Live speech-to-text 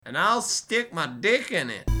and I'll stick my dick in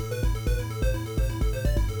it.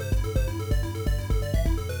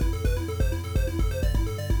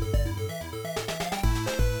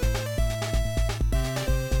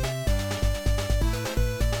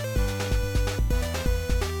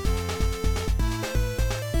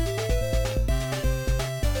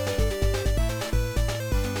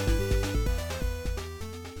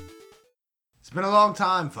 It's been a long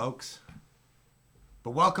time, folks,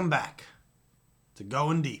 but welcome back to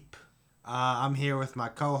Going Deep. I'm here with my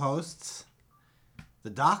co-hosts, the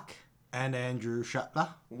Doc and Andrew Shuttler.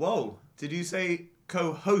 Whoa, did you say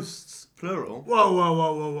co-hosts, plural?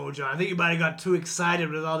 Whoa, John. I think you might have got too excited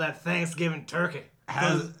with all that Thanksgiving turkey.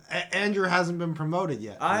 Andrew hasn't been promoted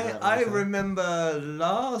yet. I remember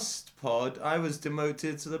last pod I was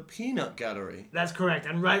demoted to the peanut gallery. That's correct,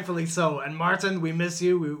 and rightfully so. And Martin, we miss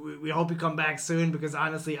you. We hope you come back soon, because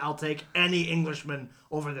honestly, I'll take any Englishman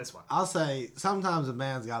over this one. I'll say, sometimes a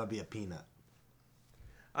man's got to be a peanut.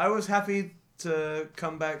 I was happy to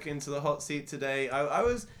come back into the hot seat today. I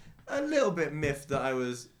was a little bit miffed that I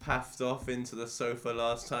was paffed off into the sofa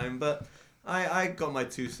last time, but I got my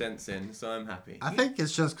 2 cents in, so I'm happy. I think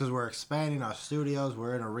it's just because we're expanding our studios.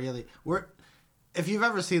 If you've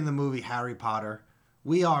ever seen the movie Harry Potter,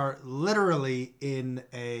 we are literally in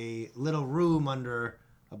a little room under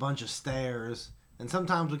a bunch of stairs, and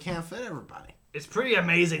sometimes we can't fit everybody. It's pretty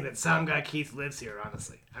amazing that sound guy Keith lives here,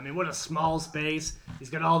 honestly. I mean, what a small space. He's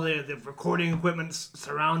got all the recording equipment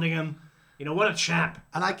surrounding him. You know, what a champ.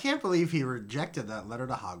 And I can't believe he rejected that letter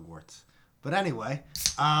to Hogwarts. But anyway,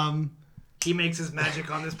 he makes his magic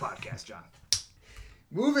on this podcast, John.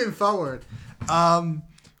 Moving forward,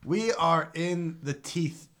 we are in the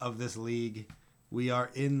teeth of this league. We are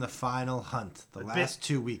in the final hunt, the last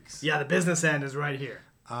 2 weeks. Yeah, the business end is right here.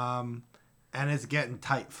 And it's getting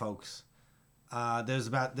tight, folks.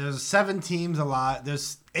 There's 7 teams alive.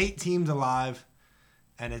 There's 8 teams alive,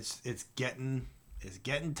 and it's getting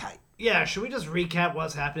tight. Yeah, should we just recap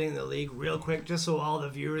what's happening in the league real quick, just so all the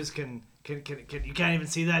viewers can you can't even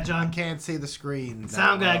see that, John? I can't see the screen.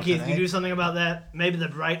 Sound guy Keith, can you do something about that? Maybe the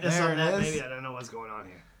brightness there on that. is. Maybe I don't know what's going on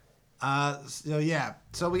here.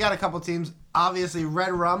 So we got a couple teams. Obviously,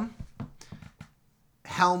 Red Rum,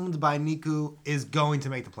 helmed by Niku, is going to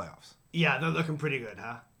make the playoffs. Yeah, they're looking pretty good,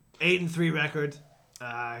 huh? 8-3 record.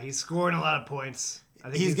 He's scoring a lot of points. I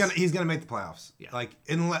think he's gonna make the playoffs. Yeah. Like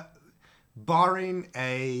barring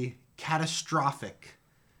a catastrophic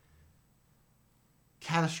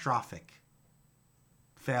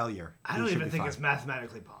failure. I don't even think it's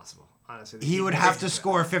mathematically possible, honestly. He would have to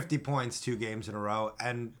score 50 points 2 games in a row,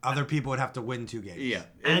 and other people would have to win 2 games. Yeah,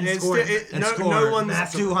 and no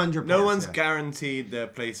one's 200. No one's guaranteed their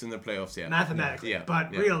place in the playoffs yet. Mathematically, but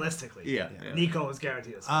realistically, yeah. Nico is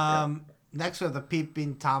guaranteed. Next we have the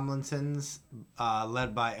Peeping Tomlinsons,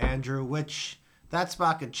 led by Andrew, which that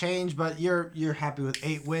spot could change, but you're happy with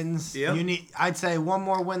 8 wins. Yeah. I'd say 1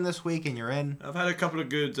 more win this week and you're in. I've had a couple of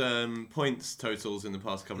good points totals in the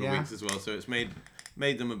past couple of weeks as well, so it's made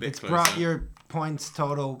them a bit closer. It's brought your points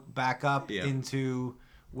total back up into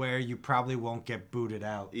where you probably won't get booted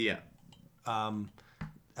out. Yeah.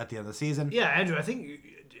 At the end of the season. Yeah, Andrew, I think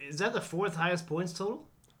is that the 4th highest points total?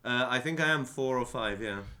 I think I am 4 or 5.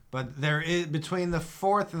 Yeah. But there is between the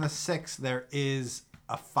 4th and the 6th, there is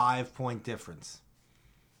a 5-point difference.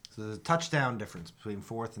 So there's a touchdown difference between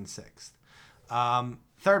 4th and 6th.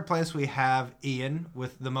 Third place we have Ian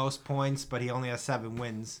with the most points, but he only has 7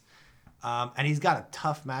 wins. And he's got a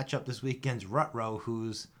tough matchup this week against Rutrow,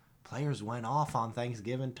 whose players went off on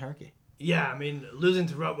Thanksgiving turkey. Yeah, I mean, losing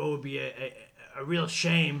to Rutrow would be a real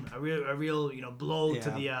shame, a real blow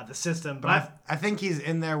to the system. But I think he's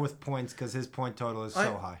in there with points because his point total is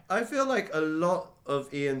so high. I feel like a lot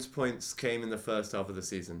of Ian's points came in the first half of the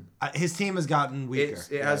season. His team has gotten weaker.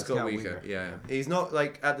 It has got weaker. Yeah. He's not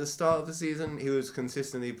like at the start of the season. He was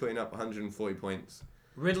consistently putting up 140 points.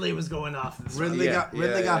 Ridley was going off. Ridley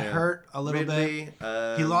got hurt a little bit.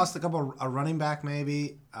 He lost a running back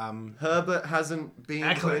maybe. Herbert hasn't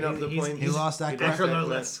been putting up the points. He lost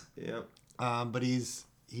Eckler. Yeah. But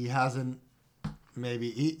he hasn't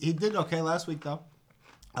maybe he did okay last week though.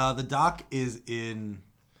 The Doc is in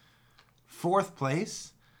 4th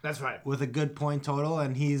place. That's right. With a good point total,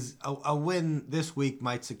 and he's a win this week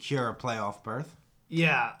might secure a playoff berth.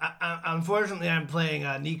 Yeah, unfortunately I'm playing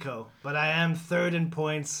Nico, but I am 3rd in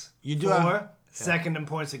points. You do second in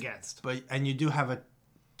points against. And you do have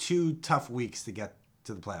 2 tough weeks to get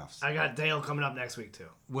to the playoffs. I got Dale coming up next week too.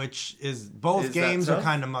 Which is both games are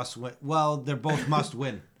kind of must win. Well, they're both must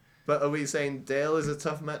win. But are we saying Dale is a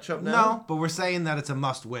tough matchup now? No, but we're saying that it's a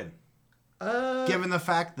must win. Given the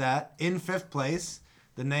fact that in 5th place,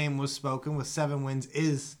 the name was spoken with 7 wins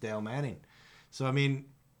is Dale Manning. So, I mean,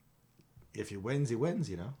 if he wins, he wins,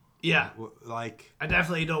 you know? Yeah. Like, I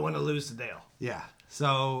definitely don't want to lose to Dale. yeah.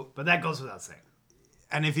 So, But that goes without saying.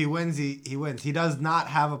 and if he wins, he wins. He does not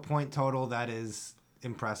have a point total that is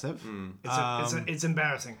impressive. It's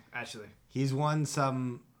embarrassing, actually. He's won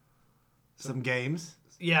some games,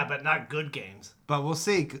 Yeah, but not good games. but we'll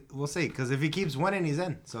see. We'll see. Because if he keeps winning, he's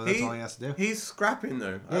in. So that's all he has to do. He's scrapping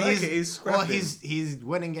though. I Yeah, like it. He's scrapping. Well, he's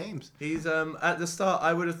winning games. He's at the start.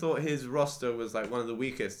 I would have thought his roster was like one of the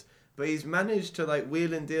weakest, but he's managed to like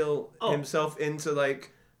wheel and deal himself into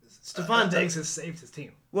like. Stephon Diggs has saved his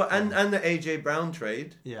team. Well, and the AJ Brown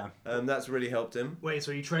trade. Yeah. That's really helped him. Wait,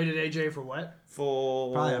 so you traded AJ for what?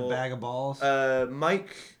 For Probably a bag of balls.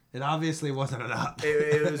 Mike. It obviously wasn't enough.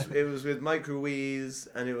 it was with Mike Ruiz,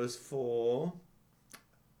 and it was for.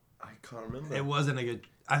 I can't remember. It wasn't a good.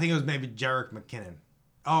 I think it was maybe Jerick McKinnon.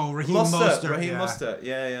 Oh, Raheem Mostert. Mostert. Raheem yeah. Mostert.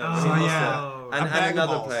 Yeah. Oh, Raheem yeah. Mostert. A And bag of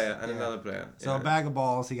another balls. player. And Yeah. another player. So yeah. a bag of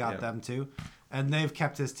balls, he got Yeah. them too, and they've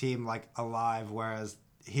kept his team like alive, whereas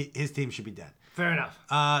his team should be dead. Fair enough.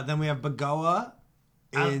 Then we have Bagoa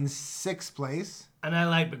in 6th place. And I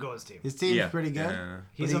like Bagoa's team. His team's pretty good. Yeah.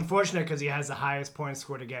 He's unfortunate because he has the highest points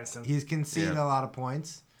scored against him. He's conceded Yeah. a lot of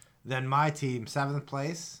points. Then my team, 7th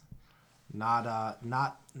place.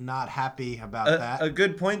 Not happy about that. A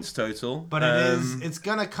good points total. But it's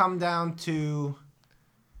gonna come down to,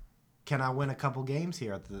 can I win a couple games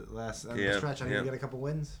here at the last end of the stretch? I need to get a couple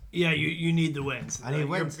wins. Yeah, you need the wins. I need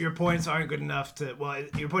wins. Your points aren't good enough to. Well,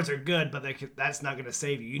 your points are good, but that's not going to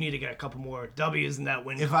save you. You need to get a couple more W's in that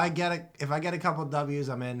win. If I get a couple W's,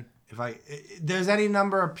 I'm in. There's any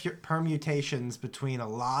number of permutations between a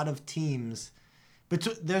lot of teams, but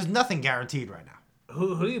there's nothing guaranteed right now.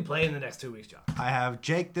 Who do you play in the next 2 weeks, John? I have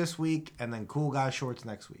Jake this week, and then Cool Guy Shorts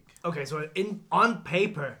next week. Okay, so on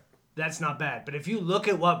paper, that's not bad. But if you look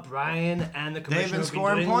at what Brian and the commissioner have been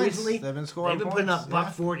scoring doing points. recently, They've been scoring putting points, up yeah.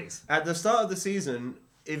 buck 40s. At the start of the season,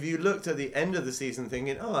 if you looked at the end of the season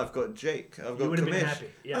thinking, "Oh, I've got Jake, I've got would have been Kamish." happy,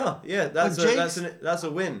 yeah. Oh, yeah, that's Jake's- a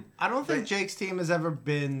win. I don't think Jake's team has ever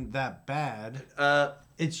been that bad.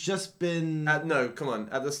 It's just been No, come on.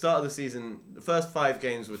 At the start of the season, the first 5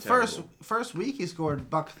 games were terrible. first week he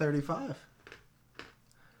scored $135.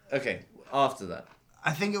 Okay, after that.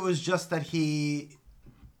 I think it was just that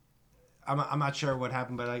I'm not sure what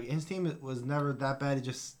happened, but like his team was never that bad. He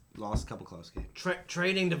just lost a couple close games.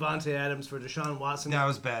 Trading Devontae Adams for Deshaun Watson. That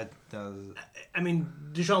was bad. That was I mean,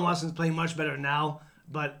 Deshaun Watson's playing much better now,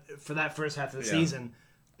 but for that first half of the Yeah. season,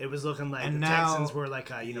 it was looking like And the now- Texans were like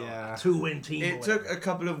a Yeah. 2-win team. or It whatever. took a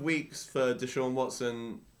couple of weeks for Deshaun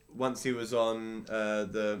Watson, once he was on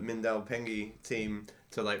the Mindell Pengi team,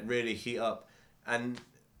 to like really heat up. And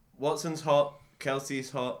Watson's hot,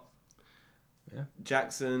 Kelsey's hot. Yeah.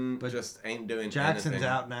 Jackson just ain't doing Jackson's anything.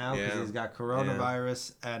 out now because Yeah. he's got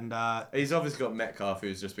coronavirus, and He's obviously got Metcalf,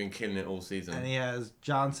 who's just been killing it all season. he has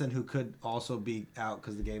Johnson, who could also be out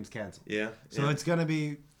because the game's canceled. Yeah. So yeah. it's gonna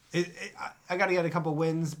be. I got to get a couple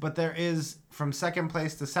wins, but there is from 2nd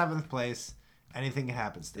place to 7th place, anything can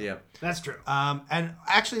happen still. Yeah. That's true. And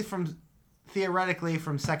actually, theoretically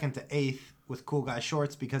from 2nd to 8th with Cool Guy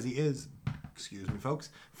Shorts, because he is, excuse me, folks,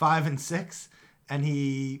 5 and 6, and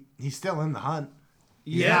he's still in the hunt.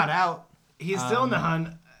 He's Yeah. not out. He's still in the hunt.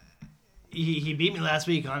 He beat me last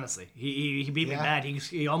week, honestly. He beat me Yeah. bad.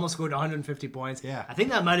 He almost scored 150 points. Yeah. I think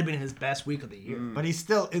that might have been his best week of the year. But he's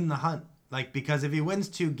still in the hunt. Like, because if he wins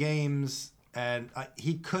 2 games, and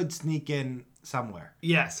he could sneak in somewhere.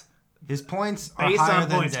 Yes. His points are Based higher on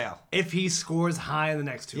than points. Dale. If he scores high in the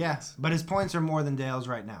next 2 Yeah, weeks. but his points are more than Dale's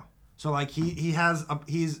right now. So like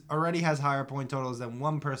he's already has higher point totals than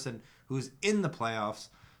one person who's in the playoffs.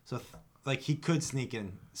 So like he could sneak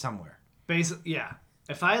in somewhere. Yeah.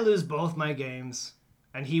 If I lose both my games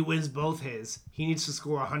and he wins both his, he needs to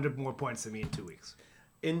score 100 more points than me in 2 weeks.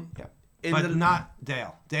 But not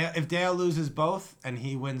Dale. If Dale loses both and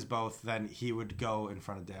he wins both, then he would go in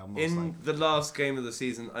front of Dale most likely. In the last game of the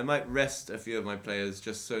season, I might rest a few of my players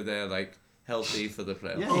just so they're like healthy for the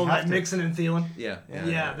playoffs. Yeah. Oh, You have like to. Mixon and Thielen? Yeah.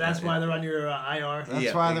 Yeah, that's why they're on your IR. That's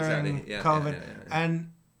Yeah, why they're exactly. in Yeah, COVID. yeah.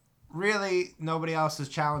 And really, nobody else is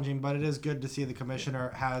challenging, but it is good to see the commissioner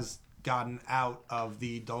has gotten out of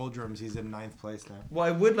the doldrums. He's in 9th place now. What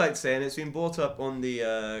I would like to say, and it's been brought up on the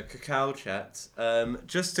Cacao chat,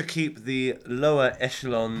 just to keep the lower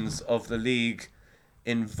echelons of the league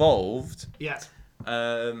involved, Yes.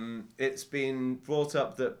 it's been brought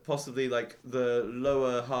up that possibly like the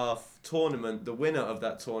lower half tournament, the winner of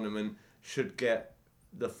that tournament should get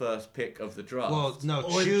the first pick of the draft. Well, no,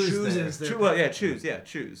 Or choose chooses there. their-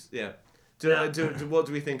 Choose. Yeah. What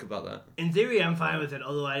do we think about that? In theory, I'm fine with it,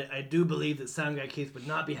 although I do believe that Sound Guy Keith would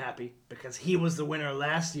not be happy because he was the winner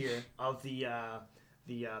last year of the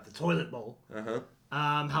toilet bowl.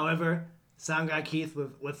 However, Sound Guy Keith,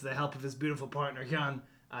 with the help of his beautiful partner Hyun,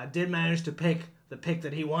 did manage to pick the pick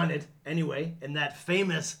that he wanted anyway. In that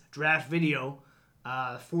famous draft video,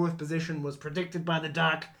 fourth position was predicted by the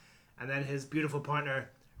doc, and then his beautiful partner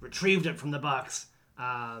retrieved it from the box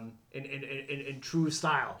in true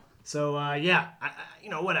style. So,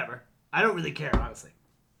 whatever. I don't really care, honestly.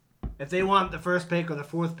 If they want the first pick or the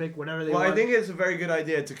fourth pick, whatever they want. Well, I think it's a very good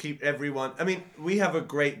idea to keep everyone... I mean, we have a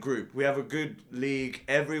great group. We have a good league.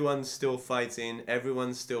 Everyone's still fighting.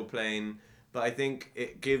 Everyone's still playing. But I think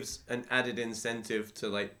it gives an added incentive to,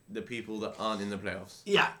 like, the people that aren't in the playoffs.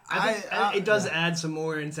 Yeah, I think it does add some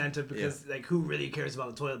more incentive because, like, who really cares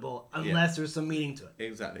about the toilet bowl unless there's some meaning to it?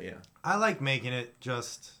 Exactly, yeah. I like making it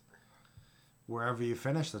just... wherever you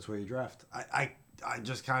finish, that's where you draft. I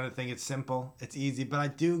just kind of think it's simple. It's easy. But I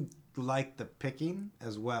do like the picking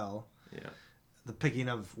as well. Yeah. The picking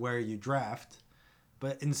of where you draft.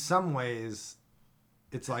 But in some ways,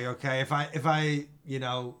 it's like, okay, if I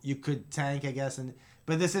you could tank, I guess.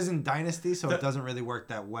 But this isn't Dynasty, so it doesn't really work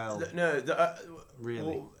that well.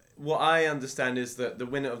 Really. What I understand is that the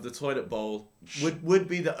winner of the toilet bowl would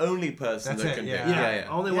be the only person That's that it, can yeah. pick.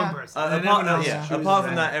 Yeah, only one person. Apart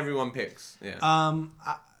from that, everyone picks. Yeah.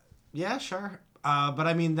 Yeah, sure. But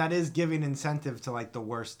I mean, that is giving incentive to like the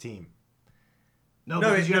worst team. No,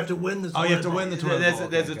 because you have to win the toilet bowl. You have to win the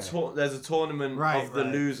toilet bowl. There's a tournament of the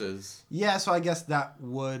losers. Yeah, so I guess that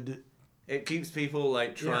would... It keeps people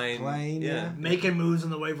like trying, playing, making moves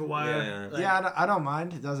on the waiver wire. I don't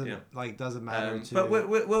mind. It doesn't matter. But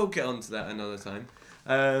we'll get onto that another time.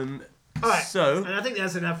 All right. So, and I think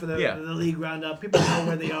that's enough for the league roundup. People know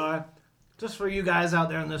where they are. Just for you guys out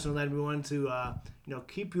there and listening, we want to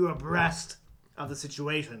keep you abreast of the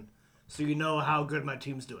situation, so you know how good my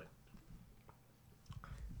team's doing.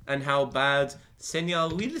 And how bad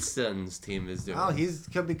Senor Wilson's team is doing. Oh, he's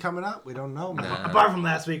could be coming up. We don't know. Nah. Apart from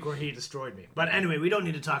last week where he destroyed me. But anyway, we don't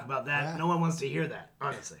need to talk about that. Yeah. No one wants to hear that,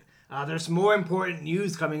 honestly. There's more important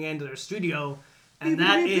news coming into their studio, and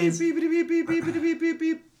that is...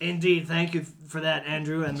 Indeed, thank you for that,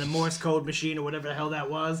 Andrew, and the Morse code machine or whatever the hell that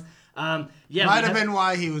was. Might have been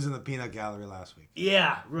why he was in the peanut gallery last week.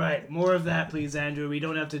 Yeah, right. More of that, please, Andrew. We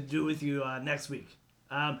don't have to do with you next week.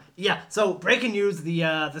 So breaking news, the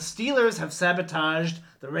Steelers have sabotaged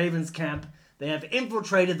the Ravens camp. They have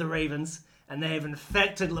infiltrated the Ravens, and they have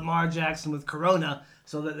infected Lamar Jackson with corona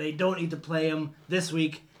so that they don't need to play him this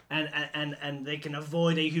week, and they can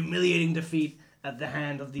avoid a humiliating defeat at the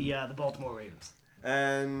hand of the Baltimore Ravens.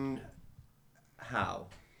 And how?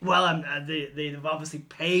 Well, they've obviously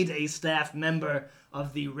paid a staff member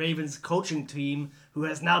of the Ravens coaching team who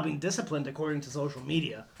has now been disciplined according to social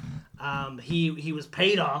media. He was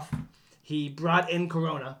paid off. He brought in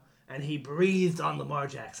corona, and he breathed on Lamar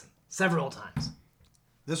Jackson several times.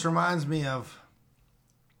 This reminds me of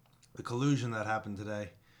the collusion that happened today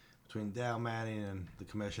between Dale Manning and the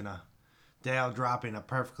commissioner. Dale dropping a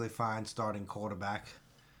perfectly fine starting quarterback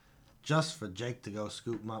just for Jake to go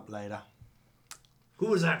scoop him up later. Who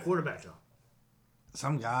was that quarterback, though?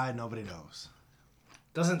 Some guy nobody knows.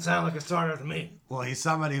 Doesn't sound like a starter to me. Well, he's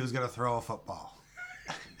somebody who's going to throw a football.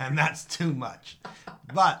 And that's too much.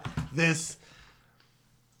 But this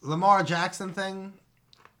Lamar Jackson thing,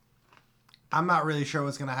 I'm not really sure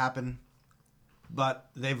what's going to happen. But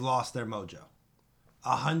they've lost their mojo.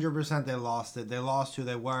 100% they lost it. They lost who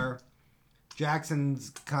they were. Jackson's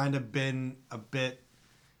kind of been a bit...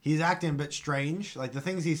 He's acting a bit strange. Like, the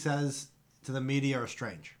things he says to the media are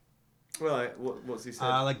strange. Right, what's he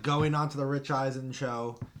saying? Like going onto the Rich Eisen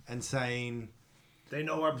show and saying they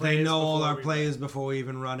know our players. They know all our players before we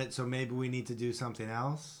even run it, so maybe we need to do something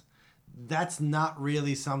else. That's not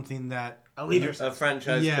really something that a leader, a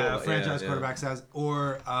franchise, quarterback says,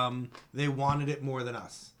 or they wanted it more than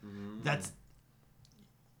us. Mm-hmm. That's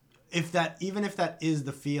even if that is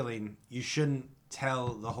the feeling, you shouldn't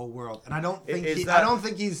tell the whole world. And I don't think I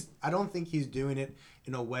don't think he's doing it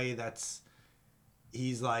in a way that's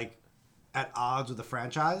he's like at odds with the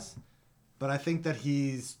franchise, but I think that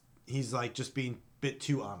he's like just being a bit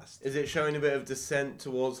too honest. Is it showing a bit of dissent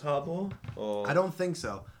towards Harbaugh? Or I don't think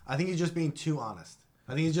so. I think he's just being too honest.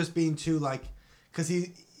 I think he's just being too like, because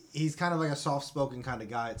he's kind of like a soft-spoken kind of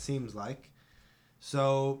guy, it seems like.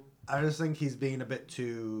 So I just think he's being a bit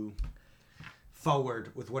too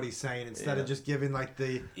forward with what he's saying instead of just giving like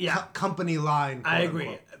the company line. I agree.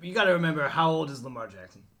 Unquote. You got to remember, how old is Lamar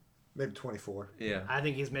Jackson? Maybe 24. Yeah. I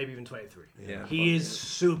think he's maybe even 23. Yeah. He is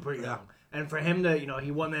super young. And for him to,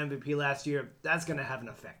 he won the MVP last year, that's going to have an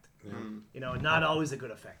effect. Not always a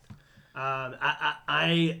good effect.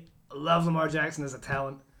 I love Lamar Jackson as a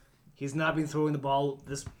talent. He's not been throwing the ball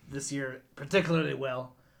this year particularly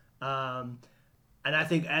well. And I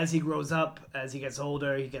think as he grows up, as he gets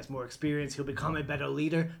older, he gets more experience, he'll become a better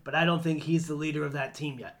leader. But I don't think he's the leader of that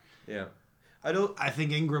team yet. Yeah. I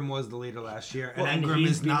think Ingram was the leader last year, and Well, Ingram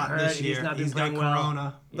he's is not been this hurt, year. he's not been He's got playing well.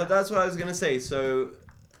 Corona. But that's what I was going to say. So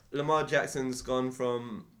Lamar Jackson's gone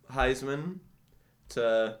from Heisman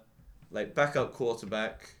to backup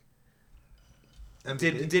quarterback.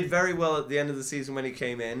 Did very well at the end of the season when he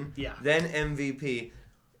came in. Yeah. Then MVP.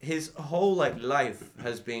 His whole life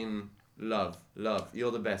has been love.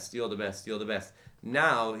 You're the best. You're the best. You're the best.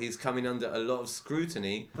 Now he's coming under a lot of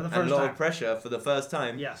scrutiny and a lot of pressure for the first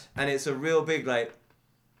time. Yes. And it's a real big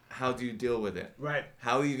how do you deal with it? Right.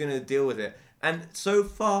 How are you going to deal with it? And so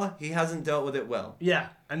far he hasn't dealt with it well. Yeah,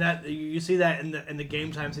 and that you see that in the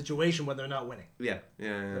game time situation when they're not winning. Yeah.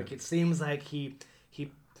 It seems like he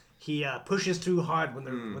pushes too hard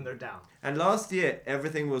when they're down. And last year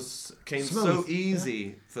everything came Smooth. so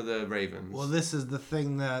easy for the Ravens. Well, this is the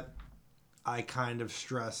thing that I kind of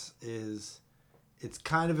stress is it's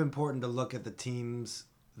kind of important to look at the teams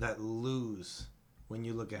that lose when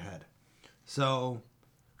you look ahead. So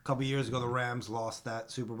a couple years ago, the Rams lost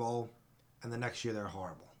that Super Bowl, and the next year they're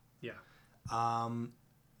horrible. Yeah.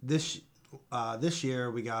 This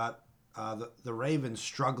year we got the Ravens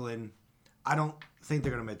struggling. I don't think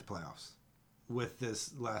they're going to make the playoffs with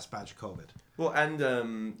this last batch of COVID. Well, and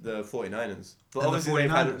the 49ers. But And obviously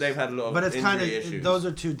the 49ers. they've had a lot of But it's injury issues. those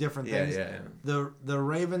are two different things. Yeah. The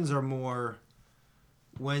Ravens are more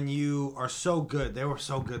when you are so good. They were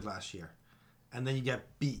so good last year, and then you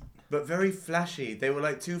get beat. But very flashy. They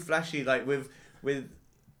were too flashy, with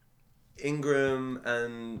Ingram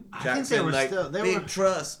and Jackson. I think they were still big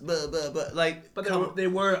trust, but But they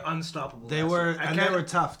were unstoppable. They last were year. and they were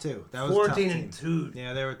tough too. That was a tough 14-2.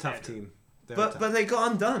 Yeah, they were a tough team. But they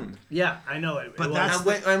got undone. Yeah, I know it. But it that's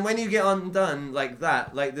was. And when you get undone like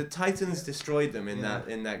that, the Titans destroyed them in that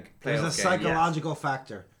playoff there's a game. psychological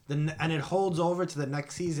factor, and it holds over to the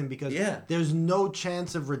next season because there's no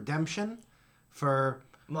chance of redemption for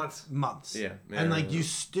months. Yeah. And you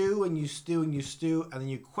stew and you stew and you stew, and then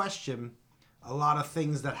you question a lot of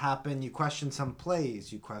things that happen. You question some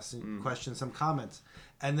plays. You question some comments,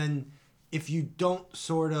 and then if you don't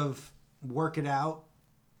sort of work it out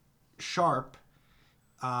sharp,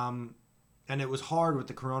 and it was hard with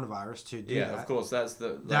the coronavirus to do that. Yeah, of course, that's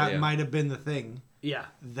that might have been the thing. Yeah.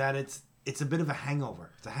 That it's a bit of a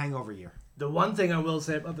hangover. It's a hangover year. The one thing I will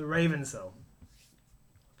say about the Ravens, though,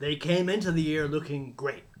 they came into the year looking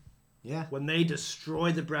great. Yeah. When they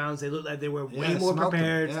destroyed the Browns, they looked like they were way more smelt them,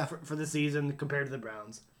 prepared yeah. for the season compared to the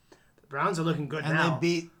Browns. The Browns are looking good And now. they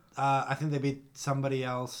beat. I think they beat somebody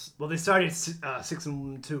else. Well, they started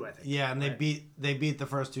 6-2, I think. Yeah, and they beat the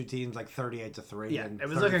first two teams 38-3. Yeah, and it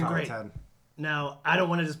was looking great. 35-10. Now, I don't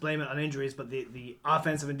want to just blame it on injuries, but the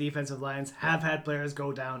offensive and defensive lines have had players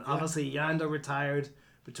go down. Yeah. Obviously, Yanda retired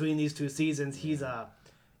between these two seasons. He's going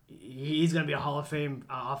to be a Hall of Fame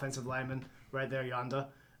offensive lineman right there, Yanda.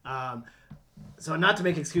 So not to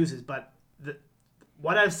make excuses, but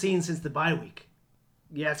what I've seen since the bye week,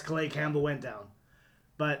 yes, Calais Campbell went down,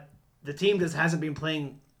 but the team just hasn't been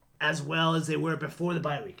playing as well as they were before the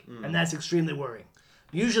bye week, and that's extremely worrying.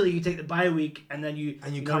 Usually, you take the bye week and then you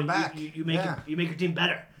come back. You make your team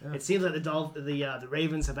better. Yeah. It seems like the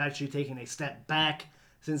Ravens have actually taken a step back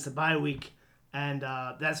since the bye week, and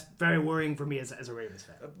that's very worrying for me as a Ravens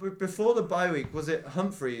fan. Before the bye week, was it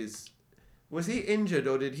Humphreys? Was he injured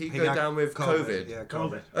or did he go down with COVID? Yeah,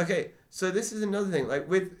 COVID. Okay, so this is another thing.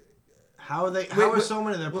 How are so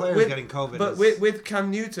many of their players getting COVID? But with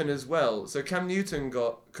Cam Newton as well. So Cam Newton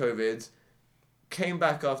got COVID, came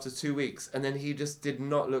back after 2 weeks, and then he just did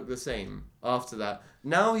not look the same after that.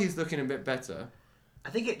 Now he's looking a bit better. I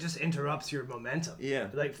think it just interrupts your momentum. Yeah.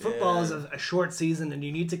 Football is a short season, and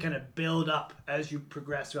you need to kind of build up as you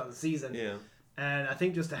progress throughout the season. Yeah. And I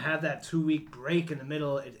think just to have that 2-week break in the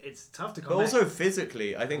middle, it's tough to come back. But also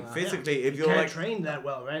physically, I think if you're can't train that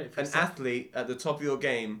well, right? An athlete at the top of your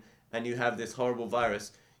game and you have this horrible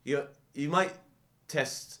virus, you might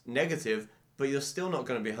test negative, but you're still not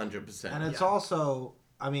going to be 100%. And it's also,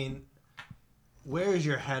 where is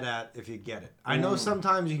your head at if you get it? I know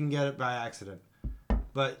sometimes you can get it by accident,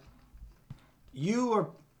 but you are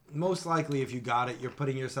most likely, if you got it, you're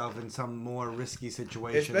putting yourself in some more risky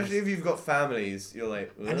situation. Especially if you've got families, you're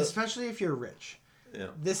like... Ugh. And especially if you're rich. Yeah.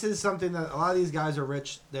 This is something that a lot of these guys are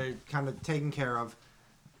rich. They're kind of taken care of.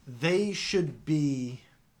 They should be,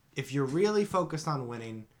 if you're really focused on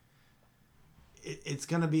winning, it's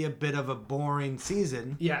going to be a bit of a boring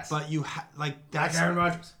season. Yes. But that's Aaron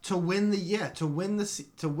Rodgers. to win the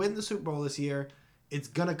Super Bowl this year. It's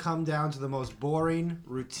going to come down to the most boring,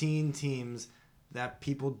 routine teams that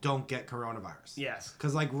people don't get coronavirus. Yes.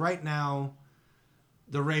 Because right now,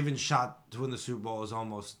 the Ravens' shot to win the Super Bowl is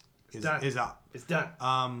up. It's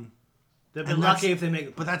done. They'll be And lucky if they make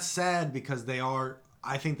it. But that's sad because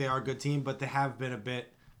I think they are a good team, but they have been a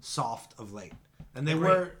bit soft of late. And they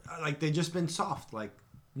were, they've just been soft,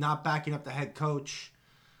 not backing up the head coach,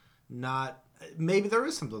 maybe there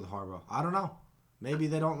is something with Harbaugh. I don't know. Maybe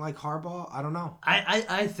they don't like Harbaugh. I don't know.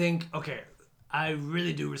 I think, okay, I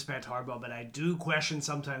really do respect Harbaugh, but I do question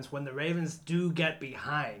sometimes when the Ravens do get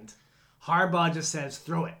behind, Harbaugh just says,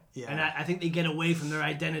 throw it. Yeah. And I think they get away from their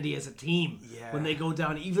identity as a team when they go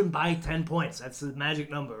down even by 10 points. That's the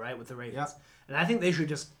magic number, right, with the Ravens. Yep. And I think they should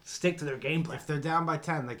just stick to their game plan. If they're down by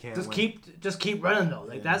 10, they can't Just win. keep running, though.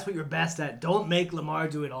 That's what you're best at. Don't make Lamar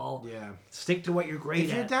do it all. Yeah. Stick to what you're great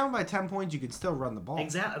If at. you're down by 10 points, you can still run the ball.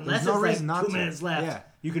 Exactly. There's Unless no it's reason not 2 to. minutes left, Yeah.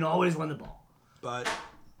 you can always run the ball. But,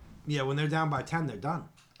 yeah, when they're down by 10, they're done.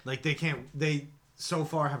 They so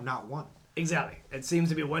far have not won. Exactly. It seems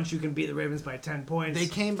to be once you can beat the Ravens by 10 points. They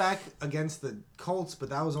came back against the Colts, but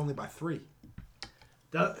that was only by 3.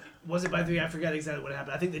 Was it by 3? I forget exactly what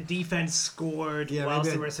happened. I think the defense scored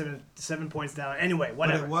whilst they were 7 points down. Anyway,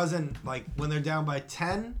 whatever. But it wasn't when they're down by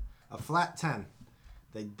 10, a flat 10,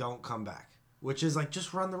 they don't come back. Which is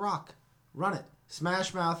just run the rock. Run it.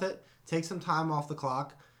 Smash mouth it. Take some time off the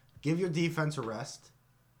clock. Give your defense a rest.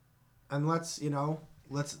 And let's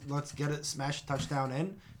get it, smash a touchdown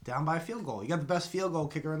in, down by a field goal. You got the best field goal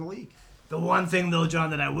kicker in the league. The one thing, though, John,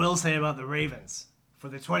 that I will say about the Ravens for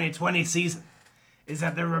the 2020 season is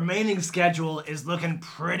that their remaining schedule is looking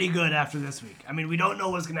pretty good after this week. I mean, we don't know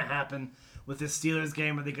what's going to happen with this Steelers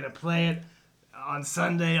game. Are they going to play it on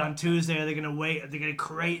Sunday, on Tuesday? Are they going to wait? Are they going to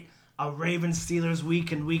create a Ravens-Steelers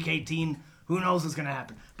week in Week 18? Who knows what's going to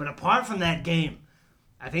happen? But apart from that game,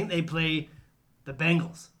 I think they play the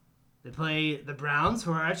Bengals. They play the Browns,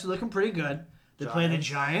 who are actually looking pretty good. They play the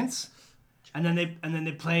Giants. And then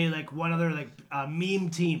they play one other meme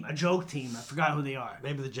team, a joke team. I forgot who they are.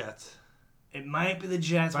 Maybe the Jets. It might be the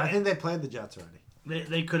Jets. But I think they played the Jets already.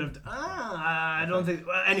 They could have. I don't think.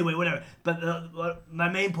 Well, anyway, whatever. But my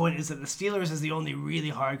main point is that the Steelers is the only really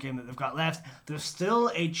hard game that they've got left. There's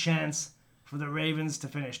still a chance for the Ravens to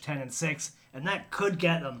finish 10-6, and that could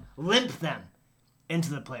limp them into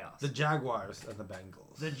the playoffs. The Jaguars and the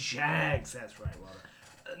Bengals. The Jags. That's right, Walter.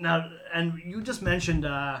 Now, and you just mentioned,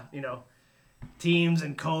 teams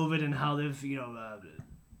and COVID and how they've,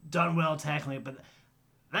 done well tackling it, but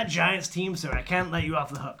that Giants team, sir, I can't let you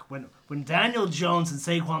off the hook. When Daniel Jones and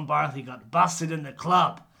Saquon Barkley got busted in the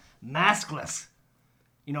club, maskless,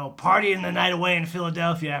 partying the night away in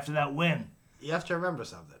Philadelphia after that win. You have to remember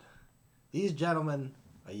something. These gentlemen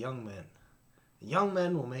are young men. Young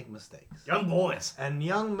men will make mistakes. Young boys. And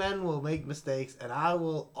young men will make mistakes, and I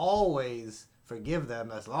will always forgive them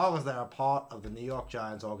as long as they're a part of the New York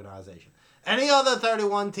Giants organization. Any other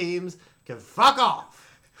 31 teams can fuck off.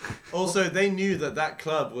 Also, they knew that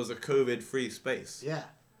club was a COVID-free space. Yeah.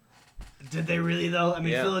 Did they really, though? I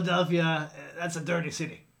mean, Yeah. Philadelphia, that's a dirty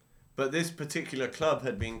city. But this particular club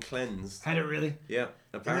had been cleansed. Had it really? Yeah,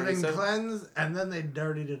 apparently Everything so. cleansed, and then they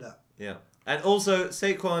dirtied it up. Yeah. And also,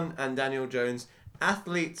 Saquon and Daniel Jones,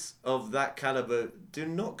 athletes of that caliber, do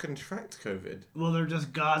not contract COVID. Well, they're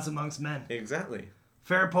just gods amongst men. Exactly.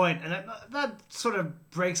 Fair point. And that sort of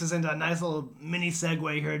breaks us into a nice little mini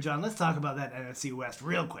segue here, John. Let's talk about that NFC West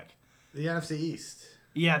real quick. The NFC East.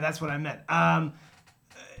 Yeah, that's what I meant.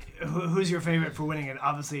 Who's your favorite for winning it?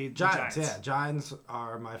 Obviously, the Giants. Yeah, Giants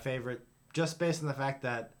are my favorite, just based on the fact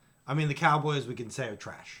that, the Cowboys, we can say, are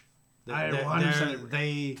trash. I 100%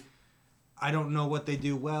 agree. I don't know what they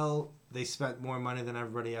do well. They spent more money than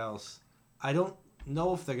everybody else. I don't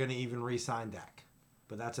know if they're going to even re-sign Dak.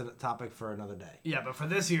 But that's a topic for another day. Yeah, but for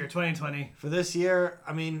this year, 2020. For this year,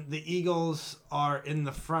 the Eagles are in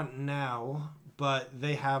the front now, but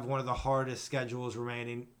they have one of the hardest schedules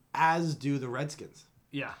remaining, as do the Redskins.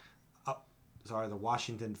 Yeah. The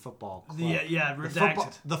Washington Football Club.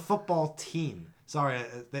 Redacted. The football team. Sorry,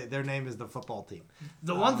 their name is the football team.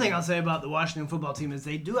 The one thing I'll say about the Washington football team is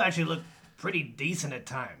they do actually look pretty decent at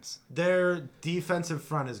times. Their defensive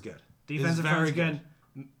front is good. Defensive front is good.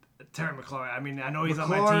 Terry McLaurin. I know he's on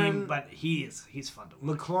my team, but he's fun to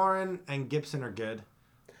watch. McLaurin and Gibson are good.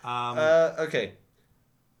 Okay.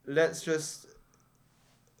 Let's just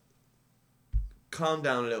calm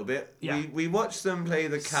down a little bit. Yeah. We watched them play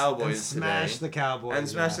the Cowboys and smash today. the Cowboys. And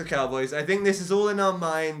smash the Cowboys. I think this is all in our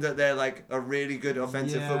mind that they're a really good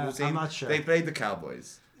offensive Yeah, football team. I'm not sure. They played the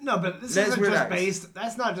Cowboys. No, but this Let's isn't relax. just based.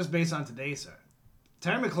 That's not just based on today, sir.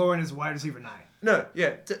 Terry McLaurin is wide receiver 9. No,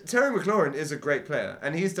 yeah, Terry McLaurin is a great player,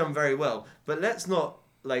 and he's done very well. But let's not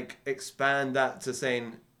expand that to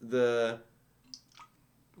saying the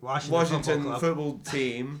Washington football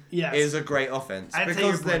team Yes. is a great offense,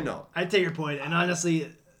 because they're not. I take your point, and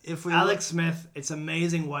honestly, If we Alex Smith, it's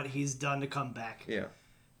amazing what he's done to come back. Yeah,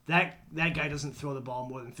 That guy doesn't throw the ball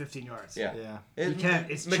more than 15 yards. yeah, Yeah. You can't.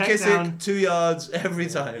 It's check McKissick down. 2 yards every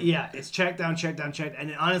time. Yeah, it's check down,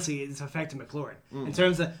 and honestly, it's affected McLaurin Mm. in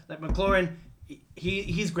terms of McLaurin.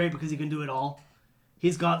 He's great because he can do it all.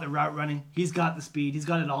 He's got the route running. He's got the speed. He's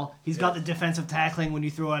got it all. He's got the defensive tackling when you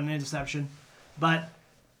throw out an interception. But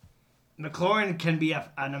McLaurin can be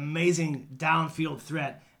an amazing downfield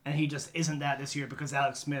threat, and he just isn't that this year because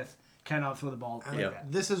Alex Smith cannot throw the ball like Yeah.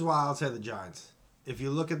 that. This is why I'll say the Giants. If you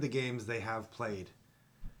look at the games they have played,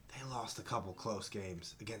 they lost a couple close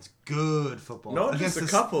games against good football. Not against just a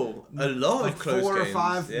the- couple, a lot like of close 4 or games.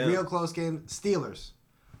 5 yeah. real close games. Steelers,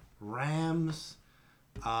 Rams.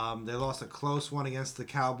 They lost a close one against the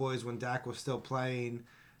Cowboys when Dak was still playing.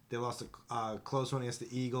 They lost a close one against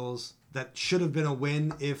the Eagles. That should have been a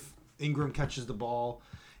win if Ingram catches the ball.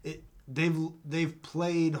 They've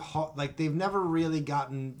played like they've never really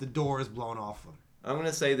gotten the doors blown off them. I'm going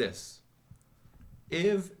to say this.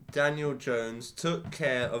 If Daniel Jones took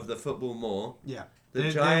care of the football more, Yeah,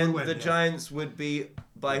 the Giants would be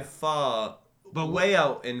by far way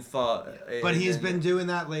out in far. But he's been doing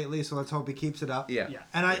that lately, so let's hope he keeps it up. Yeah.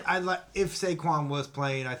 And I like if Saquon was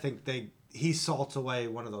playing, I think he salts away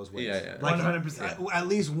one of those wins. Yeah. Like 100%. At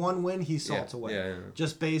least one win he salts away. Yeah.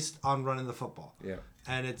 Just based on running the football. Yeah.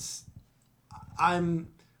 And I'm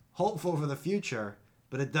hopeful for the future,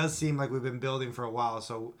 but it does seem like we've been building for a while,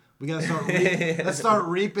 so we got to start let's start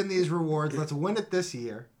reaping these rewards. Let's win it this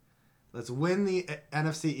year. Let's win the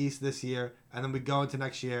NFC East this year, and then we go into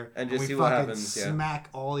next year And just we see what fucking happens, yeah. smack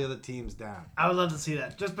all the other teams down. I would love to see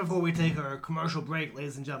that. Just before we take our commercial break,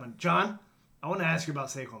 ladies and gentlemen, John, I want to ask you about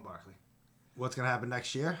Saquon Barkley. What's going to happen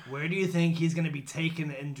next year? Where do you think he's going to be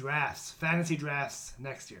taken in drafts, fantasy drafts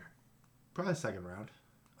next year? Probably second round.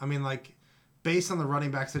 I mean, based on the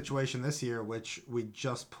running back situation this year, which we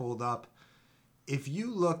just pulled up, if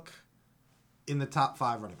you look in the top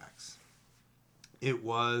 5 running backs, it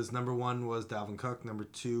was number 1 was Dalvin Cook, number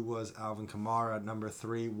 2 was Alvin Kamara, number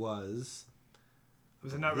 3 was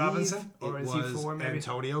Was it not Robinson? Or it is he was 4 maybe?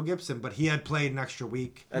 Antonio Gibson, but he had played an extra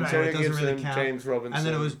week. Antonio it doesn't Gibson, really count. James Robinson. And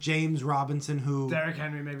then it was James Robinson who... Derrick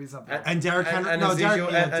Henry maybe something. And Derrick Henry. And No,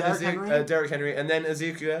 Ezekiel, Derrick Henry. Derrick Henry, and then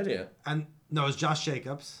Ezekiel Elliott. And no, it was Josh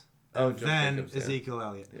Jacobs. Oh, And Josh then Jacobs, yeah. Ezekiel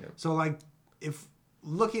Elliott. Yeah. So, if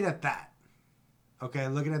looking at that,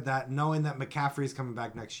 knowing that McCaffrey's coming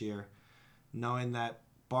back next year, knowing that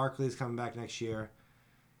Barkley's coming back next year,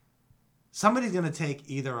 somebody's going to take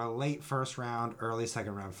either a late first round, early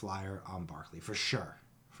second round flyer on Barkley for sure.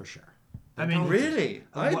 For sure. I mean, Really?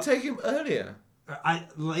 I'd what- take him earlier.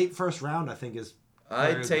 Late first round, I think is.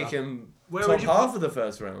 I'd very take good. him Where top would you half of the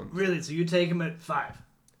first round. Really? So you take him at 5?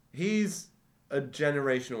 He's a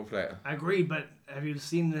generational player. I agree, but have you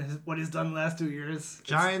seen what he's done the last 2 years?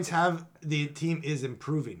 Giants the team is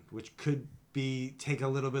improving, which could take a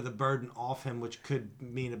little bit of the burden off him, which could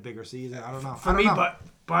mean a bigger season. I don't know. For me,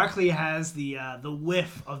 Barkley has the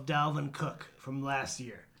whiff of Dalvin Cook from last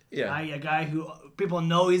year. Yeah. A guy who people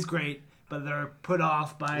know he's great, but they're put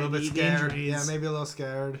off by a little bit the scared. injuries. Yeah, maybe a little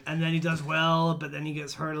scared. And then he does well, but then he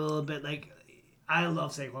gets hurt a little bit. I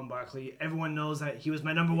love Saquon Barkley. Everyone knows that he was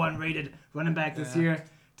my number 1 rated running back this year.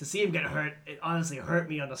 To see him get hurt, it honestly hurt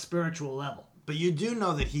me on a spiritual level. But you do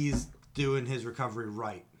know that he's doing his recovery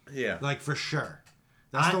right. Yeah. For sure.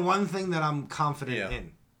 That's the one thing that I'm confident Yeah.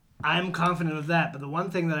 in. I'm confident of that, but the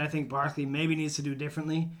one thing that I think Barkley maybe needs to do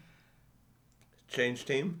differently, Change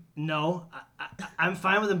team? no, I'm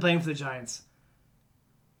fine with him playing for the Giants.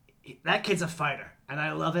 That kid's a fighter, and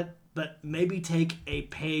I love it, but maybe take a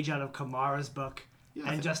page out of Kamara's book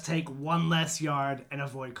and just take 1 less yard and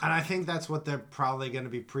avoid Cook. And I think that's what they're probably going to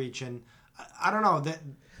be preaching. I don't know.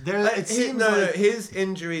 It He- seems no, like... his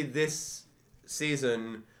injury this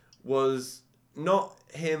season was not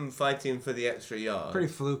him fighting for the extra yard. Pretty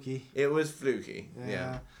fluky. It was fluky.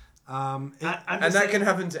 Yeah. I'm And just that saying- can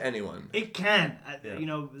happen to anyone. It can.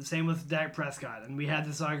 Yeah. Same with Dak Prescott, and we had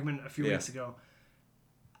this argument a few Yeah. weeks ago.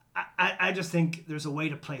 I just think there's a way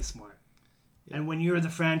to play smart. And when you're the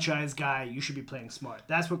franchise guy, you should be playing smart.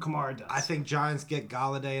 That's what Kamara does. I think Giants get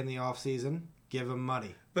Galladay in the offseason, give him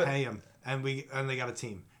money, pay him, and they got a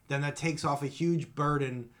team. Then that takes off a huge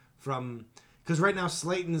burden from... Because right now,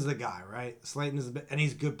 Slayton's the guy, right? And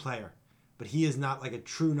he's a good player. But he is not like a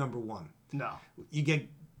true number 1. No. You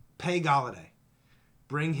pay Galladay.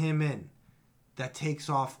 bring him in. That takes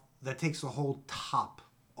the whole top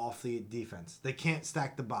off the defense. They can't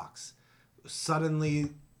stack the box.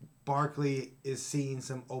 Suddenly, Barkley is seeing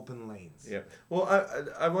some open lanes. Yeah. Well,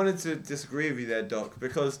 I wanted to disagree with you there, Doc,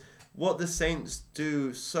 because what the Saints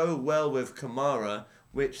do so well with Kamara,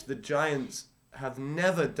 which the Giants have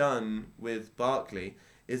never done with Barkley,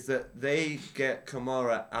 is that they get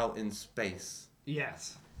Kamara out in space.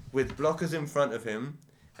 Yes. With blockers in front of him,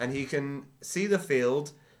 and he can see the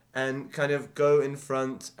field and kind of go in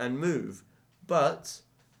front and move. But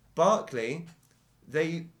Barkley,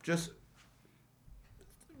 they just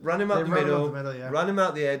run him out the middle, run him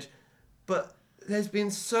out the edge. But there's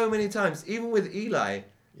been so many times, even with Eli,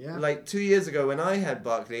 like 2 years ago when I had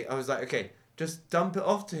Barkley, I was like, okay, just dump it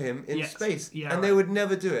off to him in space. Yeah, and they would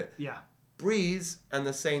never do it. Yeah. Breeze and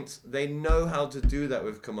the Saints, they know how to do that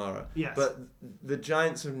with Kamara. Yes. But the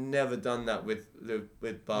Giants have never done that with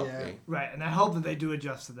Barkley. Yeah. Right, and I hope that they do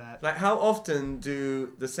adjust to that. Like, how often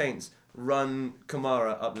do the Saints run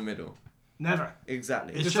Kamara up the middle? Never.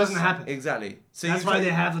 Exactly. It just doesn't happen. Exactly. So that's why they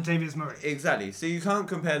have Latavius Murray. Exactly. So you can't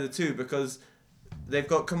compare the two because they've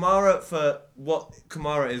got Kamara for what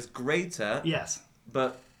Kamara is great at. Yes.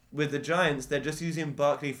 But with the Giants, they're just using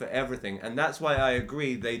Barkley for everything. And that's why I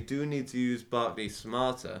agree they do need to use Barkley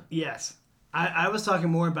smarter. Yes. I was talking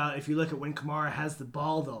more about if you look at when Kamara has the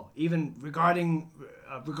ball, though, even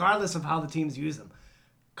regardless of how the teams use them,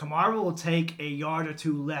 Kamara will take a yard or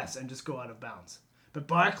two less and just go out of bounds. But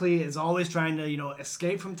Barkley is always trying to,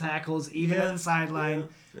 escape from tackles, even at the sideline.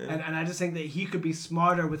 Yeah. And I just think that he could be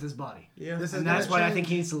smarter with his body. Yeah. And that's why I think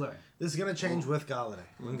he needs to learn. This is going to change with Golladay.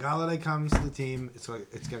 When Golladay comes to the team, it's going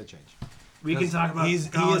to change. We can talk about He is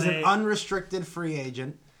an unrestricted free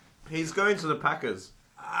agent. He's going to the Packers.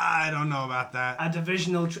 I don't know about that. A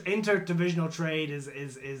interdivisional trade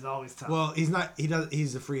is always tough. Well, he's not.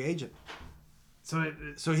 He's a free agent.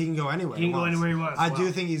 So he can go anywhere. He can go anywhere he wants. I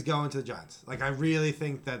do think he's going to the Giants. Like, I really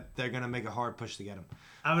think that they're going to make a hard push to get him.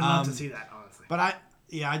 I would love to see that, honestly. But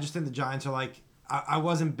I just think the Giants are like, I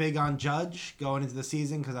wasn't big on Judge going into the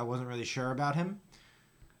season because I wasn't really sure about him.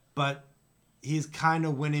 But he's kind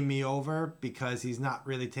of winning me over because he's not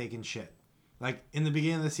really taking shit. Like, in the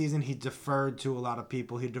beginning of the season, he deferred to a lot of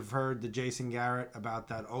people. He deferred to Jason Garrett about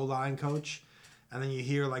that O-line coach. And then you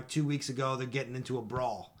hear, like, 2 weeks ago, they're getting into a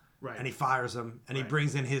brawl. Right. And he fires them, and he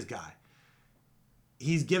brings in his guy.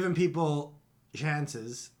 He's giving people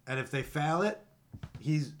chances, and if they fail it,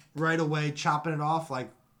 he's right away chopping it off.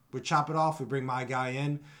 Like, we chop it off, we bring my guy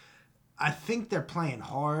in. I think they're playing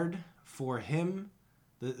hard for him,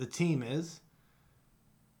 the team is,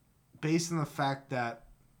 based on the fact that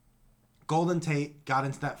Golden Tate got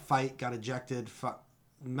into that fight, got ejected,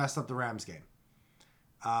 messed up the Rams game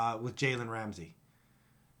with Jalen Ramsey.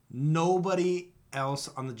 Nobody else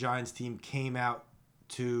on the Giants team came out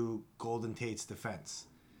to Golden Tate's defense.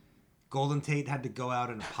 Golden Tate had to go out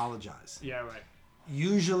and apologize. Yeah, right.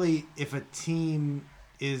 Usually, if a team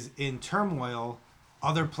is in turmoil,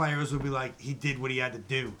 other players would be like, he did what he had to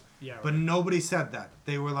do. Yeah, right. But nobody said that.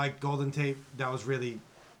 They were like, Golden Tate, that was really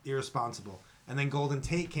irresponsible. And then Golden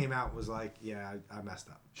Tate came out and was like, yeah, I messed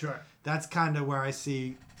up. Sure. That's kind of where I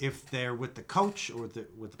see if they're with the coach or with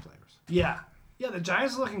the players. Yeah. Yeah, the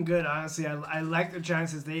Giants are looking good, honestly. I like their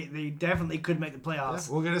chances. They definitely could make the playoffs.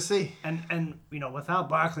 Yeah, we're going to see. And without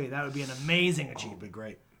Barkley, that would be an amazing achievement. It would be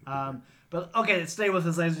great. But, okay, stay with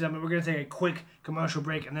us, ladies and gentlemen. We're going to take a quick commercial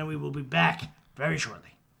break, and then we will be back very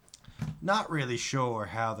shortly. Not really sure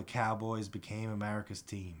how the Cowboys became America's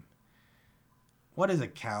team. What is a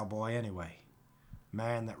cowboy, anyway?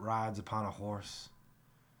 Man that rides upon a horse,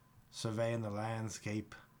 surveying the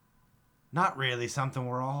landscape. Not really something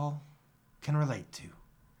we're all can relate to.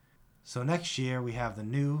 So next year we have the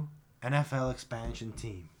new NFL expansion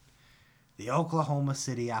team, the Oklahoma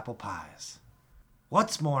City Apple Pies.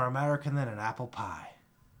 What's more American than an apple pie?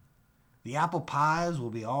 The apple pies will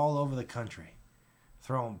be all over the country,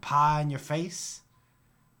 throwing pie in your face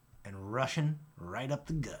and rushing right up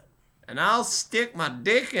the gut. And I'll stick my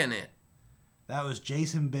dick in it. That was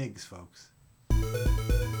Jason Biggs, folks.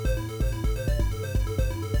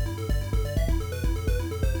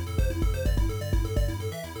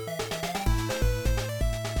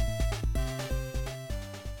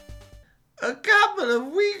 A couple of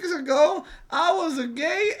weeks ago, I was a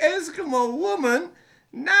gay Eskimo woman.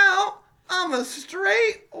 Now, I'm a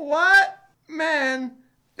straight white man.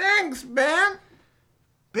 Thanks, Ben.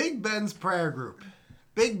 Big Ben's Prayer Group.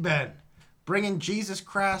 Big Ben, bringing Jesus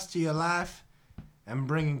Christ to your life and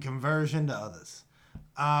bringing conversion to others.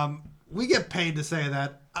 We get paid to say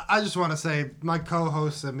that. I just want to say, my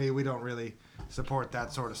co-hosts and me, we don't really support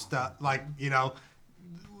that sort of stuff. Like,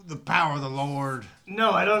 the power of the Lord.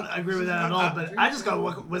 No, I don't agree with that at all. But I just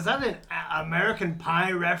got, was that an American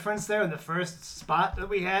Pie reference there in the first spot that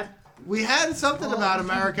we had? We had something about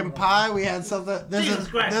American Pie. We had something. Jesus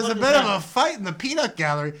Christ, There's a what bit is of that? a fight in the peanut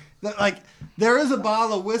gallery. That, like, there is a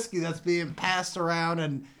bottle of whiskey that's being passed around,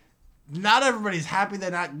 and not everybody's happy they're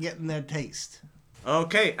not getting their taste.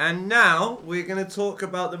 Okay, and now we're going to talk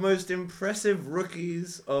about the most impressive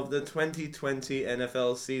rookies of the 2020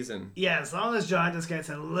 NFL season. Yeah, as long as John just gets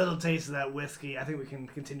a little taste of that whiskey, I think we can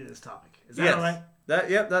continue this topic. Is that Yes. all right?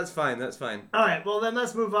 Yep, that's fine. That's fine. All right, well then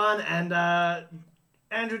let's move on. And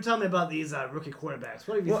Andrew, tell me about these rookie quarterbacks.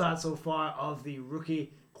 What have you thought so far of the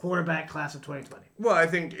rookie quarterback class of 2020? Well, I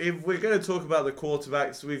think if we're going to talk about the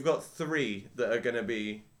quarterbacks, we've got three that are going to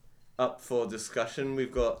be up for discussion.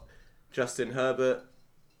 We've got Justin Herbert,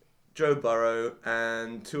 Joe Burrow,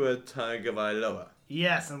 and Tua Tagovailoa.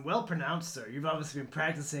 Yes, and well pronounced, sir. You've obviously been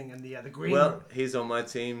practicing in the green Well, room. he's on my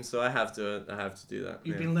team, so I have to do that.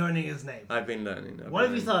 You've been learning his name. I've been learning. What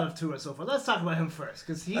have you thought of Tua so far? Let's talk about him first,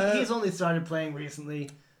 because he's only started playing recently.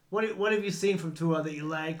 What have you seen from Tua that you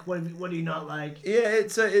like? What do you not like? Yeah,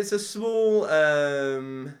 it's a small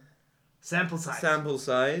Sample size. sample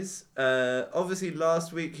size. Obviously,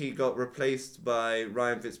 last week he got replaced by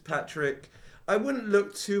Ryan Fitzpatrick. I wouldn't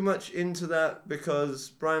look too much into that because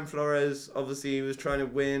Brian Flores, obviously, he was trying to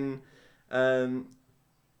win.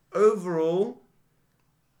 Overall,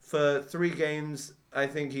 for 3 games, I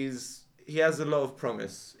think he has a lot of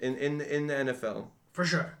promise in the NFL. For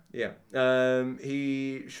sure. Yeah.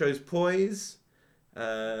 He shows poise.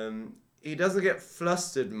 He doesn't get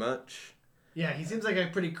flustered much. Yeah, he seems like a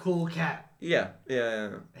pretty cool cat. Yeah.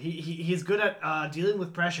 He's good at dealing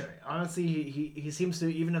with pressure. Honestly, he seems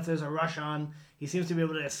to, even if there's a rush on, he seems to be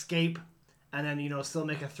able to escape and then, still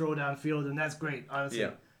make a throw downfield, and that's great, honestly,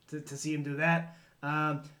 to see him do that.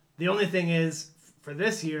 The only thing is, for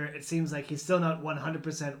this year, it seems like he's still not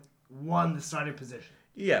 100% won the starting position.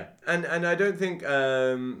 Yeah, and I don't think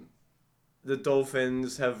the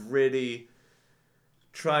Dolphins have really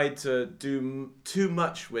tried to do too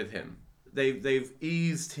much with him. They've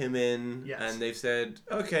eased him in, Yes. and they've said,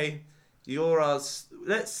 okay,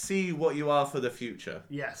 let's see what you are for the future.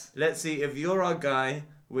 Yes. Let's see if you're our guy.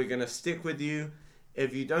 We're gonna stick with you.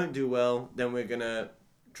 If you don't do well, then we're gonna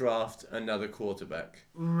draft another quarterback.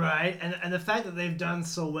 Right, and the fact that they've done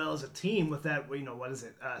so well as a team with that, what is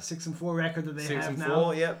it, 6-4 record that they 6 have and now.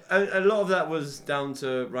 4, yep. A lot of that was down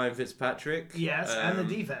to Ryan Fitzpatrick. Yes, and the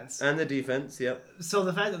defense. And the defense, yep. So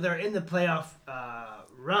the fact that they're in the playoff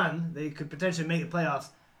run, they could potentially make the playoffs.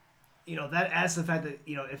 That adds to the fact that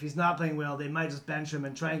if he's not playing well, they might just bench him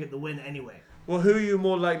and try and get the win anyway. Well, who are you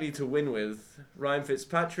more likely to win with, Ryan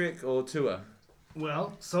Fitzpatrick or Tua?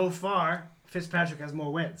 Well, so far Fitzpatrick has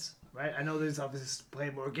more wins, right? I know there's obviously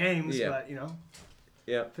played more games, Yeah. but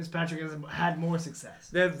Yeah, Fitzpatrick has had more success.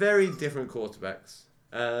 they're very different quarterbacks.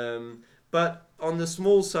 But on the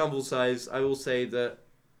small sample size, I will say that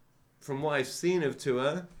from what I've seen of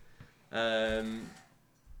Tua,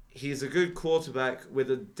 he's a good quarterback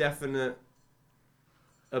with a definite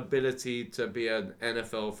ability to be an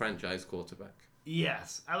NFL franchise quarterback.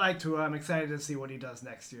 Yes, I like Tua. I'm excited to see what he does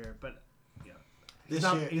next year, but he's This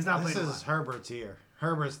not year, playing this a is lot. Herbert's year.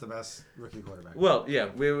 Herbert's the best rookie quarterback. Well, yeah,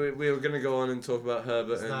 we were going to go on and talk about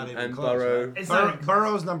Herbert It's not even and close, Burrow. right? It's not even close.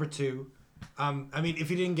 Burrow's number 2. If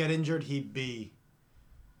he didn't get injured, he'd be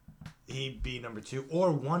number 2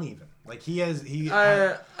 or 1 even. Like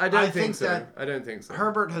I don't think so. that I don't think so.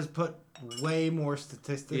 Herbert has put way more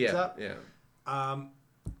statistics up. Yeah.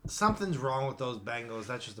 Something's wrong with those Bengals.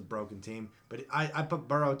 That's just a broken team. But I put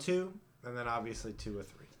Burrow 2, and then obviously 2 or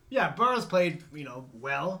 3. Yeah, Burrow's played,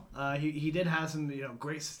 well. He did have some,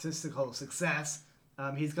 great statistical success.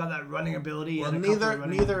 He's got that running ability. Well, and a couple of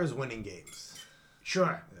running- neither is winning games.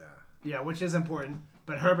 Sure. Yeah. Yeah, which is important.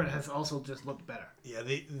 But Herbert has also just looked better. Yeah,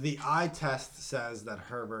 the eye test says that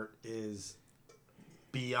Herbert is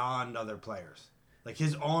beyond other players. Like,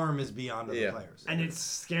 his arm is beyond other players. And it's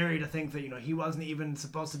scary to think that, he wasn't even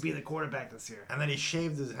supposed to be the quarterback this year. And then he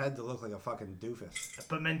shaved his head to look like a fucking doofus.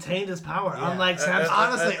 But maintained his power, Yeah. unlike Sam.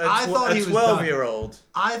 honestly, I thought he was 12-year-old.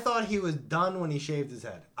 I thought he was done when he shaved his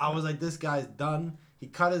head. I was like, this guy's done. He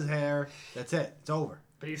cut his hair. That's it. It's over.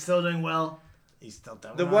 But he's still doing well. He's still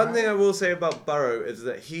done. The one thing I will say about Burrow is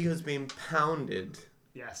that he has been pounded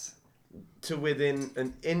Yes. to within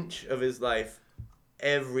an inch of his life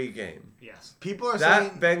every game. Yes. People are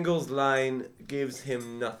That saying Bengals line gives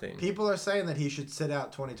him nothing. people are saying that he should sit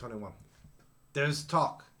out 2021. There's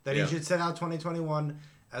talk that he should sit out 2021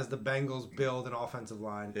 as the Bengals build an offensive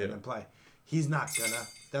line and then play. He's not gonna.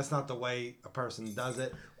 That's not the way a person does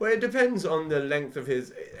it. Well, it depends on the length of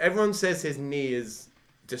his... Everyone says his knee is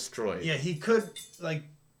destroyed. Yeah, he could, like,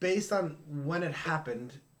 based on when it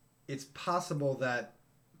happened, it's possible that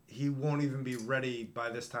he won't even be ready by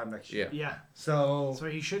this time next year. Yeah. So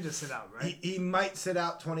he should just sit out, right? he might sit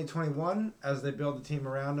out 2021 as they build the team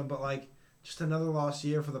around him, but, like, just another lost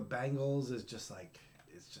year for the Bengals is just, like,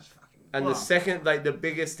 it's just fucking... And the second, like, the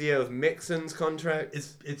biggest year of Mixon's contract.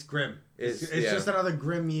 It's grim. It's yeah. just another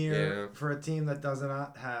grim year for a team that does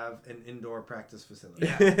not have an indoor practice facility.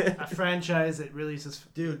 Yeah. A franchise that really is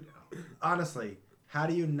just... Dude, honestly, how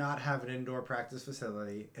do you not have an indoor practice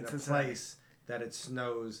facility in a place that it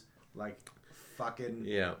snows like fucking...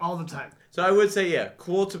 Yeah. all the time? So I would say,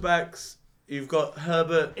 quarterbacks, you've got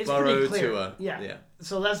Herbert, It's Burrow, pretty clear. Tua. Yeah.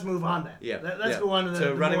 So let's move on then. Yeah. Let's go on to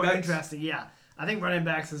the running more backs? interesting. Yeah. I think running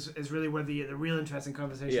backs is really where the real interesting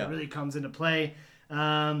conversation really comes into play.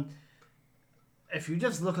 If you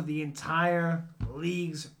just look at the entire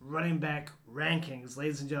league's running back rankings,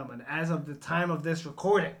 ladies and gentlemen, as of the time of this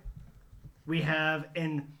recording, we have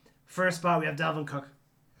in first spot, we have Dalvin Cook.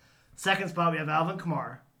 Second spot, we have Alvin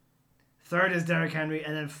Kamara. Third is Derrick Henry.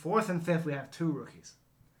 And then fourth and fifth, we have two rookies.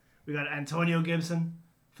 We got Antonio Gibson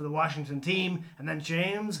for the Washington team, and then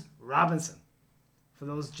James Robinson for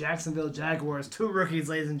those Jacksonville Jaguars. Two rookies,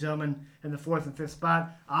 ladies and gentlemen, in the fourth and fifth spot.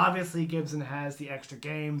 Obviously, Gibson has the extra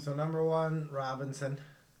game. So number one, Robinson,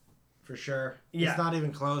 for sure. Yeah. It's not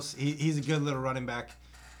even close. He's a good little running back.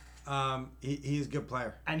 He's a good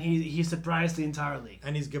player. And he surprised the entire league.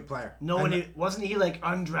 And he's a good player. Wasn't he like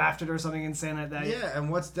undrafted or something insane like that? Yeah, and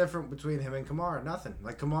what's different between him and Kamara? Nothing.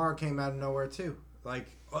 Like, Kamara came out of nowhere, too. Like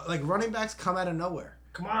running backs come out of nowhere.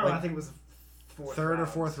 Kamara, like, I think, was third or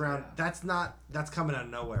fourth round. Yeah. That's coming out of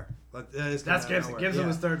nowhere. That's Gibson. Gibson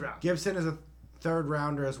was third round. Gibson is a third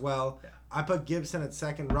rounder as well. Yeah. I put Gibson at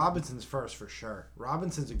second. Robinson's first for sure.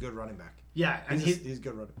 Robinson's a good running back. Yeah, and he's a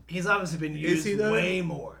good running back. He's obviously been used way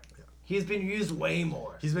more. Yeah. He's been used way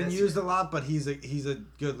more. He's been used a lot, but he's a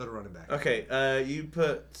good little running back. Okay, you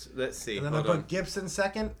put, let's see. And then I put Gibson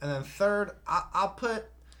second, and then third, I'll put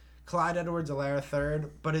Clyde Edwards-Helaire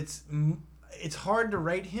third, but it's hard to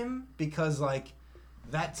rate him because, like,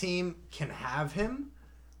 that team can have him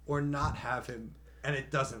or not have him, and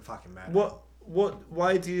it doesn't fucking matter.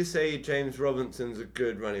 Why do you say James Robinson's a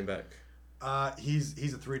good running back?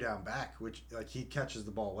 He's a 3-down back, which, like, he catches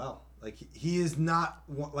the ball well. Like, he is not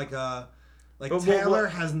Taylor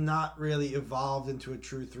has not really evolved into a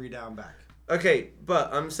true 3-down back. Okay,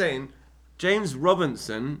 but I'm saying James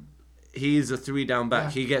Robinson, he's a 3-down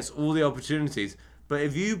back. Yeah. He gets all the opportunities. But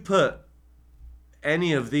if you put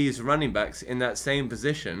any of these running backs in that same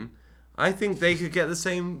position, I think they could get the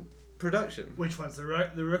same production. Which ones? The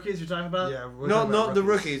rookies you're talking about? Yeah, not the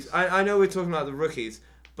rookies. I know we're talking about the rookies,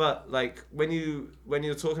 but like when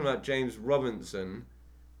you're talking about James Robinson,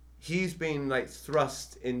 he's been like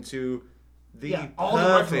thrust into the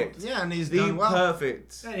perfect. Yeah, and he's done well.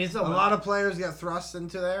 Perfect. Yeah, he's a lot of players get thrust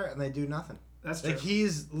into there and they do nothing. That's true. Like,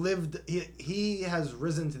 he's lived. He has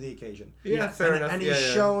risen to the occasion. Yeah, fair enough. And he's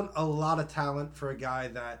shown a lot of talent for a guy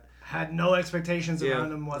that had no expectations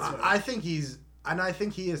around him whatsoever. I think he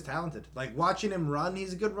is talented. Like, watching him run,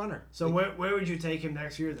 he's a good runner. So where would you take him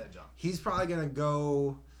next year then, John? He's probably gonna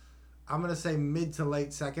go. I'm gonna say mid to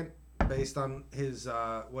late second, based on his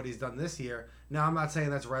what he's done this year. Now, I'm not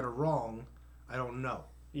saying that's right or wrong. I don't know.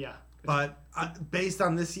 Yeah. But based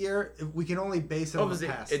on this year, we can only base it Obviously,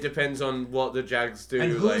 on the past. It depends on what the Jags do.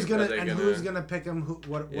 And who's gonna pick him?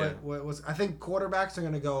 What was? I think quarterbacks are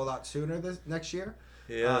gonna go a lot sooner next year.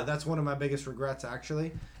 Yeah, that's one of my biggest regrets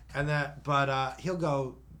actually. But he'll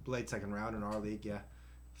go late second round in our league. Yeah,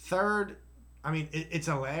 third. I mean, it's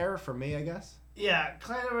Helaire for me, I guess. Yeah,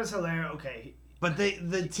 Clyde Edwards-Helaire. Okay. But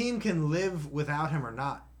the team can live without him or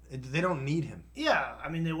not. They don't need him. Yeah, I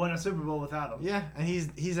mean, they won a Super Bowl without him. Yeah, and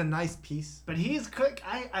he's a nice piece. But he's quick.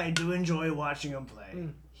 I do enjoy watching him play.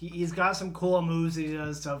 He's got some cool moves he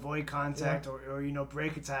does to avoid contact or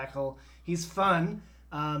break a tackle. He's fun.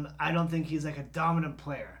 I don't think he's like a dominant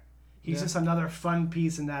player. He's just another fun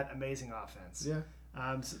piece in that amazing offense. Yeah.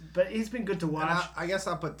 But he's been good to watch. I guess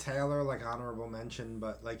I'll put Taylor like honorable mention,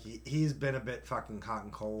 but like he's been a bit fucking hot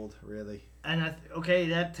and cold, really. And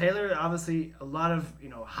that Taylor, obviously a lot of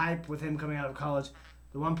hype with him coming out of college.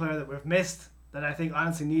 The one player that we've missed that I think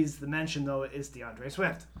honestly needs the mention though is DeAndre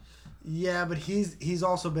Swift. Yeah, but he's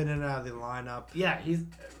also been in and out of the lineup. Yeah, he's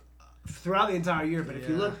throughout the entire year. But if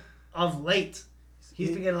you look of late, he's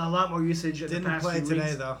been getting a lot more usage in the past few weeks. Didn't play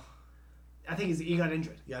today though. I think he got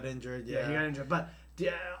injured. Yeah, he got injured. But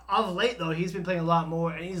of late, though, he's been playing a lot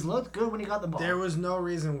more, and he's looked good when he got the ball. There was no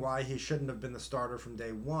reason why he shouldn't have been the starter from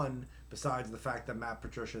day one, besides the fact that Matt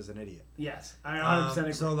Patricia is an idiot. Yes, I 100%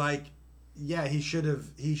 agree. So, like, yeah, he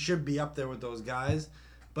should be up there with those guys.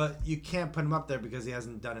 but you can't put him up there because he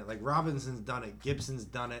hasn't done it. Like Robinson's done it, Gibson's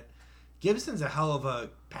done it. Gibson's a hell of a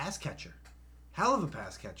pass catcher. Hell of a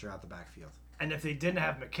pass catcher out the backfield. And if they didn't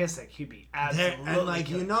have McKissick, he'd be They're- absolutely and like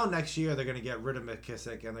killing. next year they're going to get rid of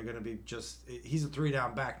McKissick and they're going to be he's a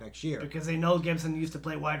 3-down back next year. Because they know Gibson used to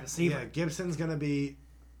play wide receiver. Yeah, Gibson's going to be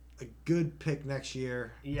a good pick next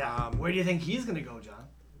year. Yeah. Where do you think he's going to go, John?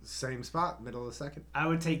 Same spot, middle of the second. I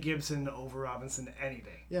would take Gibson over Robinson any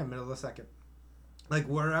day. Yeah, middle of the second. Like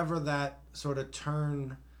wherever that sort of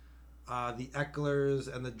turn the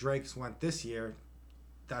Ecklers and the Drakes went this year,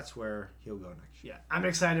 that's where he'll go next year. Yeah, I'm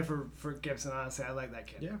excited for Gibson, honestly. I like that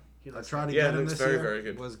kid. Yeah. He I looks tried to Yeah, get him looks this very, year. very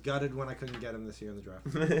good. Was gutted when I couldn't get him this year in the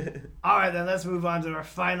draft. All right, then let's move on to our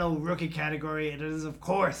final rookie category. It is, of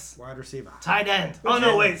course, Wide receiver. tight end. Oh,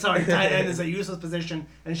 no, wait, sorry. Tight end is a useless position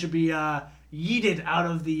and should be yeeted out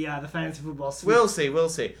of the fantasy football suite. We'll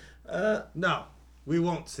see. No, we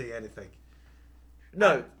won't see anything.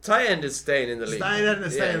 No, tight end is staying in the league. Tight end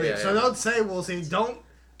is staying in the league. So yeah. don't say we'll see. Don't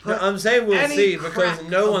No, put I'm saying we'll any see because crack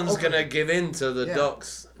no of one's opening. going to give in to the Yeah.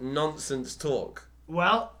 Doc's nonsense talk.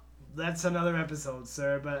 Well, that's another episode,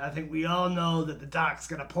 sir, but I think we all know that the Doc's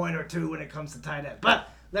got a point or two when it comes to tight end. But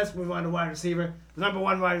let's move on to wide receiver. The number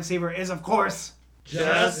one wide receiver is, of course,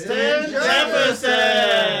 Justin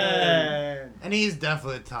Jefferson! And he's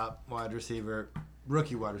definitely a top wide receiver,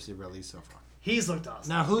 rookie wide receiver at least so far. He's looked awesome.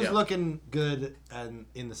 Now, who's Yeah. looking good and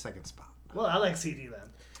in the second spot? Well, I like CD Lamb.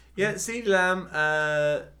 Yeah, CeeDee Lamb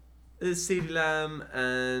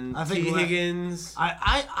and I think T. La- Higgins.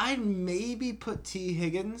 I maybe put T.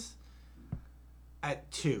 Higgins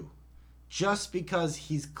at 2. Just because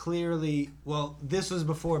he's clearly, well, this was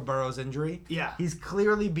before Burrow's injury. Yeah. He's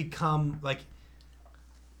clearly become,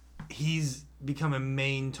 he's become a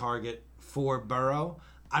main target for Burrow.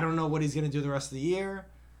 I don't know what he's going to do the rest of the year.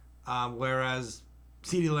 Whereas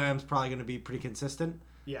CeeDee Lamb's probably going to be pretty consistent.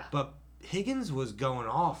 Yeah. But Higgins was going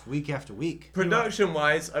off week after week.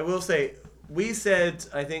 Production-wise, I will say, we said,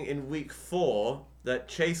 I think in week 4, that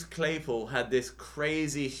Chase Claypool had this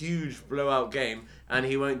crazy, huge blowout game, and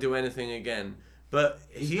he won't do anything again. But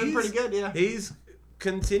he's been pretty good, yeah. He's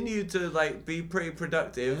continued to be pretty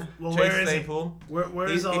productive. Well, Chase where is he? Claypool. Where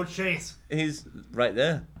is He's- old Chase? He's right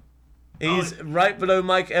there. He's right below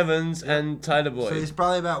Mike Evans and Tyler Boyd. So he's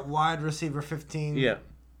probably about wide receiver 15. Yeah.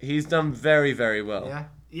 He's done very, very well. Yeah.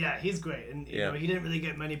 Yeah, he's great. And, you Yeah. know, he didn't really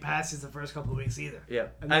get many passes the first couple of weeks either. Yeah.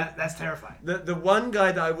 And And that's terrifying. the one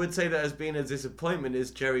guy that I would say that has been a disappointment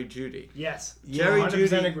is Jerry Jeudy. Yes. Jerry 100%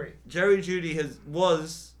 Jeudy agree. Jerry Jeudy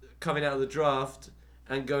was coming out of the draft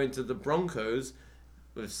and going to the Broncos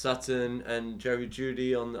with Sutton and Jerry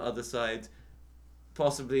Jeudy on the other side,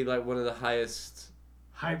 possibly one of the highest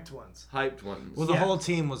Hyped ones. hyped ones. Well, the Yeah. whole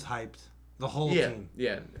team was hyped. The whole team.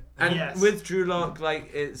 Yeah. And Yes. with Drew Lock,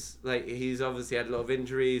 it's he's obviously had a lot of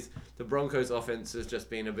injuries. The Broncos' offense has just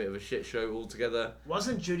been a bit of a shit show altogether.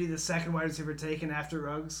 Wasn't Judy the second wide receiver taken after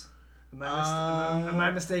Ruggs? Am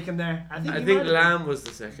I mistaken there? I he think might have been. Lamb was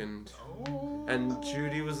the second, Oh. and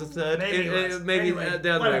Judy was the third. Maybe it was. Anyway, the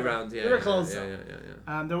other whatever. way around. Yeah, We were close, Yeah, though.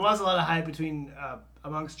 yeah. There was a lot of hype between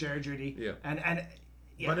amongst Jerry Jeudy. Yeah. And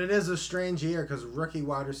yeah. But it is a strange year because rookie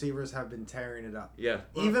wide receivers have been tearing it up. Yeah.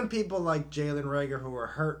 Even people like Jalen Reagor who were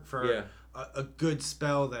hurt for Yeah. a good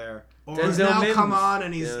spell there. Or He's Denzel now Mims. come on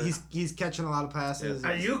and Yeah. he's catching a lot of passes.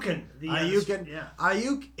 Yeah. Ayukin. Yeah.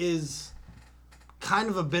 Ayuk is kind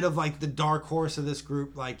of a bit of the dark horse of this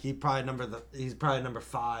group. He's probably number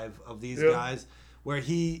 5 of these Yeah. guys, where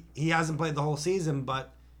he hasn't played the whole season,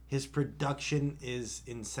 but his production is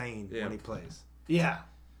insane Yeah. when he plays. Yeah.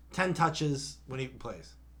 10 touches when he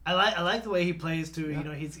plays. I like the way he plays too. Yeah. You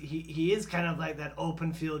know, he is kind of like that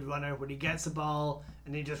open field runner when he gets the ball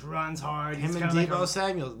and he just runs hard. Him He's and kind of Deebo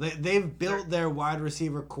Samuel, they've built their wide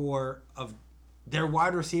receiver core of their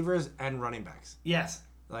wide receivers and running backs. yes.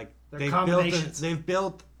 They're They've combinations.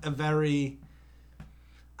 built a very.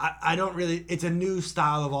 I don't really. It's a new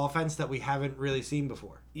style of offense that we haven't really seen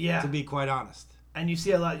before. Yeah. To be quite honest, And you'll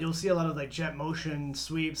see a lot of jet motion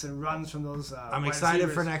sweeps and runs from those. I'm wide excited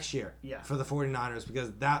receivers. for next year. Yeah. For the 49ers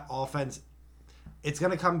because that offense, it's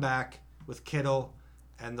gonna come back with Kittle,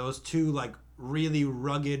 and those two really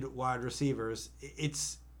rugged wide receivers.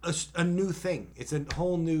 It's a new thing. It's a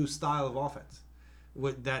whole new style of offense,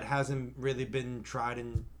 that hasn't really been tried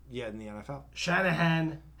yet in the NFL.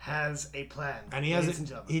 Shanahan has a plan. And ladies and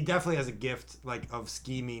gentlemen. he definitely has a gift of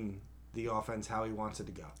scheming the offense how he wants it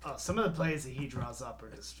to go. Oh, some of the plays that he draws up are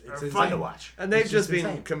just It's fun insane. to watch. And they've It's just just been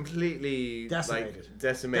insane. completely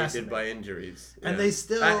decimated by injuries. And Yeah. they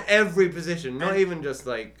still- at every position, not and- even just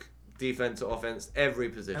defense or offense, every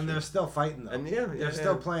position. And they're still fighting though. And yeah, they're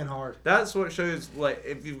still playing hard. That's what shows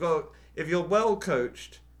if if you're well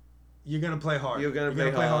coached, you're gonna play hard. you're gonna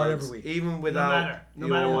play hard every week. even without No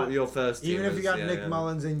matter what. your first team. Even if you got Nick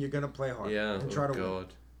Mullins in, you're gonna play hard. Yeah. And try to win.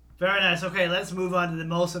 God. Very nice. Okay, let's move on to the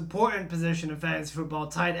most important position in fantasy football,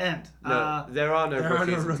 tight end. No, there are no there are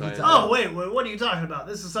no rookies. rookie in tight tight end. Oh, wait, what are you talking about?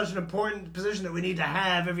 This is such an important position that we need to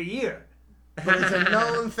have every year. But it's a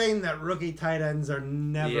known thing that rookie tight ends are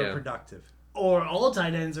never Yeah. productive. Or all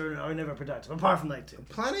tight ends are never productive, apart from like 2.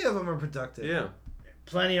 Plenty of them are productive. Yeah.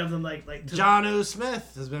 Plenty of them like 2. Jonnu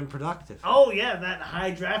Smith has been productive. Oh, yeah, that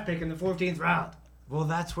high draft pick in the 14th round. Well,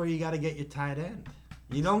 that's where you got to get your tight end.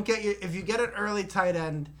 You don't get if you get an early tight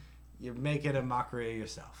end, you're making a mockery of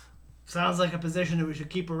yourself. Sounds like a position that we should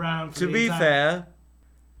keep around. For To the be entire- fair,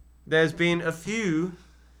 there's been a few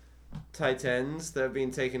tight ends that have been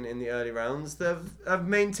taken in the early rounds that have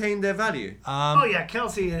maintained their value. Oh, yeah,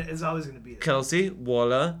 Kelsey is always going to be there. Kelsey,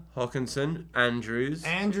 Waller, Hawkinson, Andrews.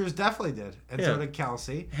 Andrews definitely did, and so Yeah. did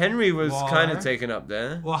Kelsey. Henry was Waller. kind of taken up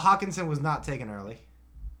there. Well, Hawkinson was not taken early.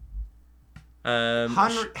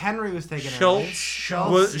 Henry was taken early.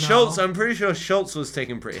 Schultz. No. Schultz, I'm pretty sure Schultz was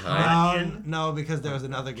taken pretty high. Onion. No, because there was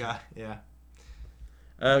another guy. Yeah.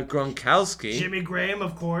 Gronkowski. Jimmy Graham,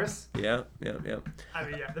 of course. Yeah. I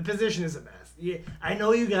mean, yeah, the position is a mess. Yeah, I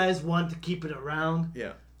know you guys want to keep it around.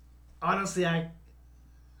 Yeah. Honestly, a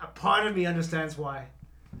part of me understands why,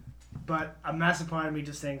 but a massive part of me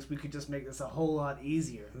just thinks we could just make this a whole lot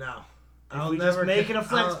easier. No. If we just make it a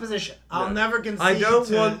flex position. I'll No. never concede. I don't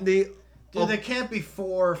want the... Dude, there can't be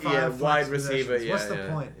 4 or 5 Yeah, flex wide receiver, positions. What's the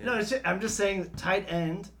yeah, point? yeah. No, I'm just saying that tight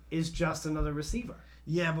end is just another receiver.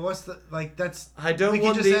 Yeah, but what's the that's? I don't we could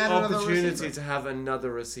want just the add another opportunity receiver. to have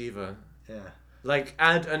another receiver. Yeah. Like,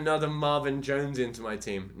 add another Marvin Jones into my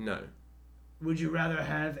team. No. Would you rather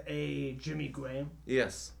have a Jimmy Graham?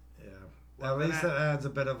 Yes. Yeah. Well, At then least that adds a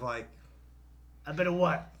bit of like. A bit of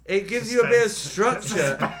what? It gives you a bit of Suspense.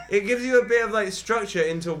 structure. It gives you a bit of, like, structure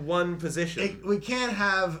into one position. We can't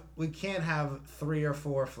have 3 or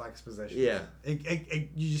 4 flex positions. Yeah.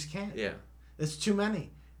 You just can't. Yeah. It's too many.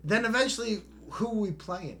 Then eventually, who are we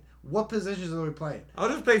playing? What positions are we playing? I'll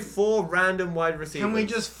just play 4 random wide receivers. Can we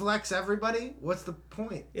just flex everybody? What's the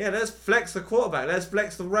point? Yeah, let's flex the quarterback. Let's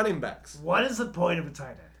flex the running backs. What is the point of a tight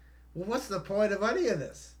end? Well, what's the point of any of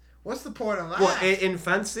this? What's the point of that? What, in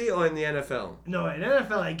fantasy or in the NFL? No, in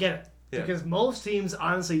NFL I get it. Yeah. Because most teams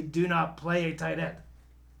honestly do not play a tight end.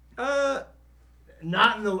 Uh,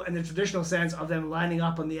 Not in the traditional sense of them lining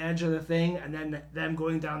up on the edge of the thing and then them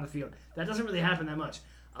going down the field. That doesn't really happen that much.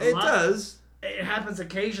 it does. It happens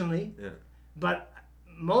occasionally, Yeah. but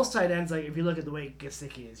most tight ends, like if you look at the way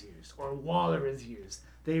Gesicki is used or Waller is used,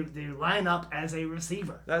 they line up as a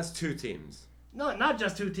receiver. That's 2 teams. No, not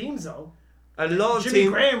just 2 teams though. A lot of Jimmy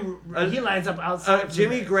teams. Graham, he lines up outside. of the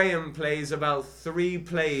Jimmy base. Graham plays about 3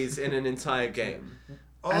 plays in an entire game.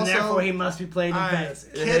 And therefore he must be played in all right,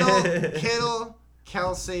 fantasy. Kittle,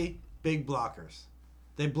 Kelsey, big blockers.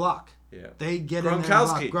 They block. Yeah. They get in there and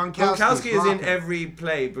Gronkowski. block. Gronkowski is in blocking. every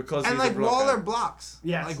play because And he's like a blocker. Waller blocks.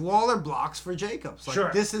 Yes. Like Waller blocks for Jacobs. Like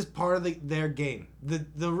Sure. this is part of their game.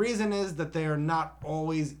 The reason is that they are not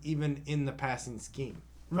always even in the passing scheme.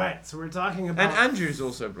 Right, so we're talking And about Andrews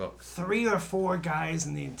also blocks. 3 or 4 guys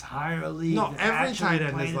in the entire league. No, that every actually tight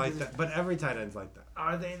end play is the like position. that. But every tight end's like that.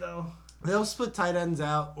 Are they though? They'll split tight ends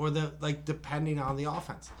out, or depending on the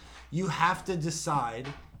offense. You have to decide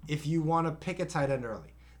if you want to pick a tight end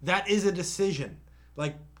early. That is a decision.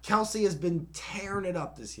 Like Kelsey has been tearing it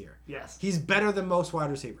up this year. Yes. He's better than most wide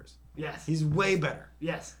receivers. Yes. He's way better.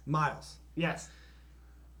 Yes. Miles. Yes.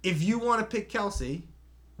 If you want to pick Kelsey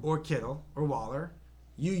or Kittle or Waller,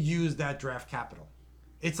 you use that draft capital.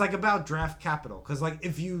 It's like about draft capital, because like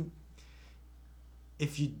if you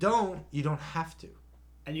don't, you don't have to.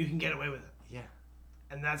 And you can get away with it. Yeah.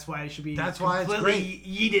 And that's why it should be That's why it's completely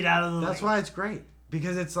yeeted out of the That's league. why it's great.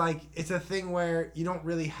 Because it's like, it's a thing where you don't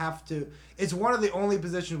really have to. It's one of the only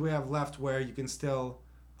positions we have left where you can still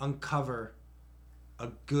uncover a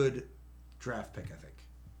good draft pick, I think.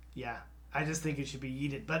 Yeah. I just think it should be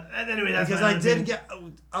yeeted. But anyway, that's Because my I other did thing. get,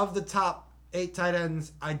 of the top 8 tight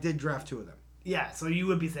ends, I did draft 2 of them. Yeah, so you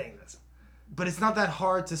would be saying this. But it's not that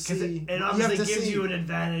hard to Because see. it obviously gives you an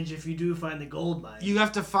advantage if you do find the gold mine. You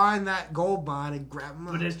have to find that gold mine and grab them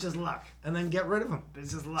up. But it's just luck. And then get rid of them.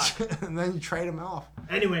 It's just luck. And then you trade them off.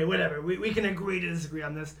 Anyway, whatever. We can agree to disagree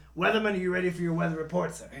on this. Weatherman, are you ready for your weather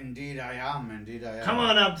report, sir? Indeed I am. Come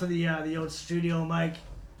on up to the old studio, Mike.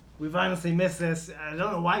 We've honestly missed this. I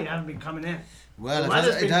don't know why you haven't been coming in. Well, The it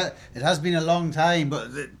weather's it has been a long time,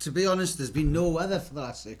 but to be honest, there's been no weather for the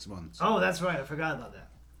last 6 months. Oh, that's right. I forgot about that.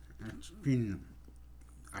 It's been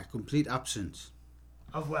a complete absence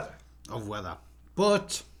Of weather. of weather.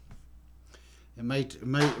 But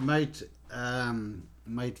It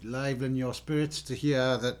might liven your spirits to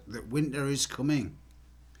hear that winter is coming.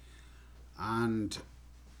 And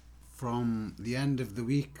from the end of the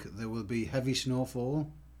week, there will be heavy snowfall.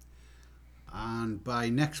 And by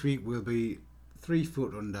next week, we'll be 3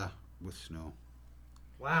 foot under with snow.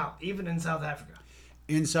 Wow, even in South Africa.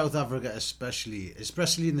 In South Africa especially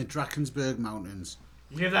in the Drakensberg Mountains.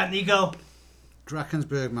 You hear that, Nico?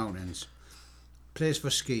 Drakensberg Mountains. Place for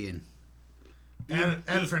skiing.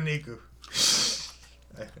 And for Niku.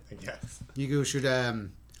 I guess. You should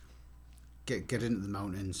get into the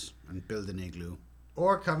mountains and build an igloo.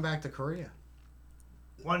 Or come back to Korea.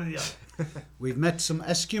 One or the other. We've met some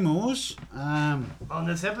Eskimos. On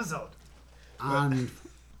this episode. And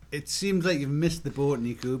it seems like you've missed the boat,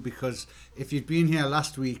 Niku, because if you'd been here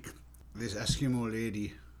last week, this Eskimo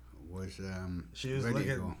lady was she was ready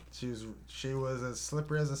to go. She was as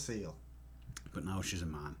slippery as a seal. But now she's a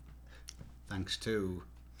man. Thanks to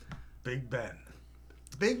Big Ben.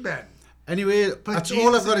 Big Ben. Anyway, that's Jesus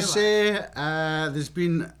all I've got to in say. There's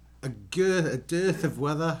been a dearth of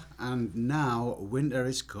weather, and now winter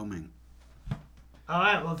is coming. All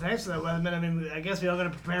right, well, thanks for that, Weatherman. I mean, I guess we are going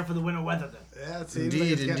to prepare for the winter weather then. Yeah, it seems like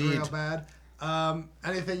it's getting real bad.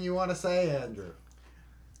 Anything you want to say, Andrew?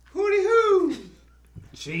 Hooty hoo!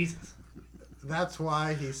 Jesus. That's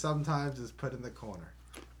why he sometimes is put in the corner.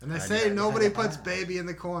 And they say nobody puts baby in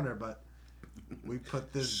the corner, but we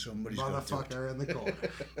put this Somebody's got to motherfucker in the corner.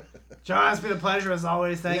 John, it's been a pleasure as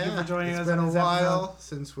always. Thank you for joining us on this It's been a while episode.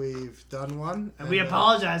 since we've done one. And we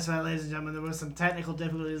apologize for that, ladies and gentlemen. There were some technical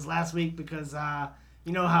difficulties last week because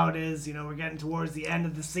you know how it is. You know, we're getting towards the end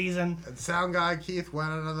of the season. And sound guy Keith went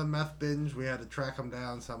on another meth binge. We had to track him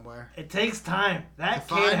down somewhere. It takes time. That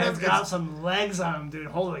To kid find has him, got it's- some legs on him, dude.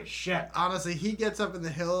 Holy shit. Honestly, he gets up in the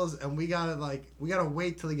hills, and we gotta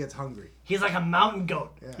wait till he gets hungry, He's like a mountain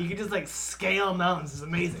goat. Yeah. He can just like scale mountains. It's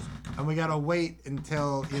amazing. and we gotta wait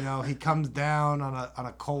until he comes down on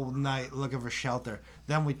a cold night looking for shelter.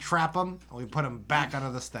 Then we trap him and we put him back under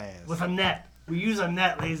the stairs. With a net. We use a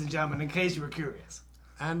net, ladies and gentlemen, in case you were curious.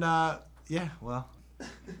 And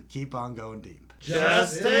keep on going deep.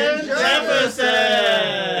 Justin Jefferson!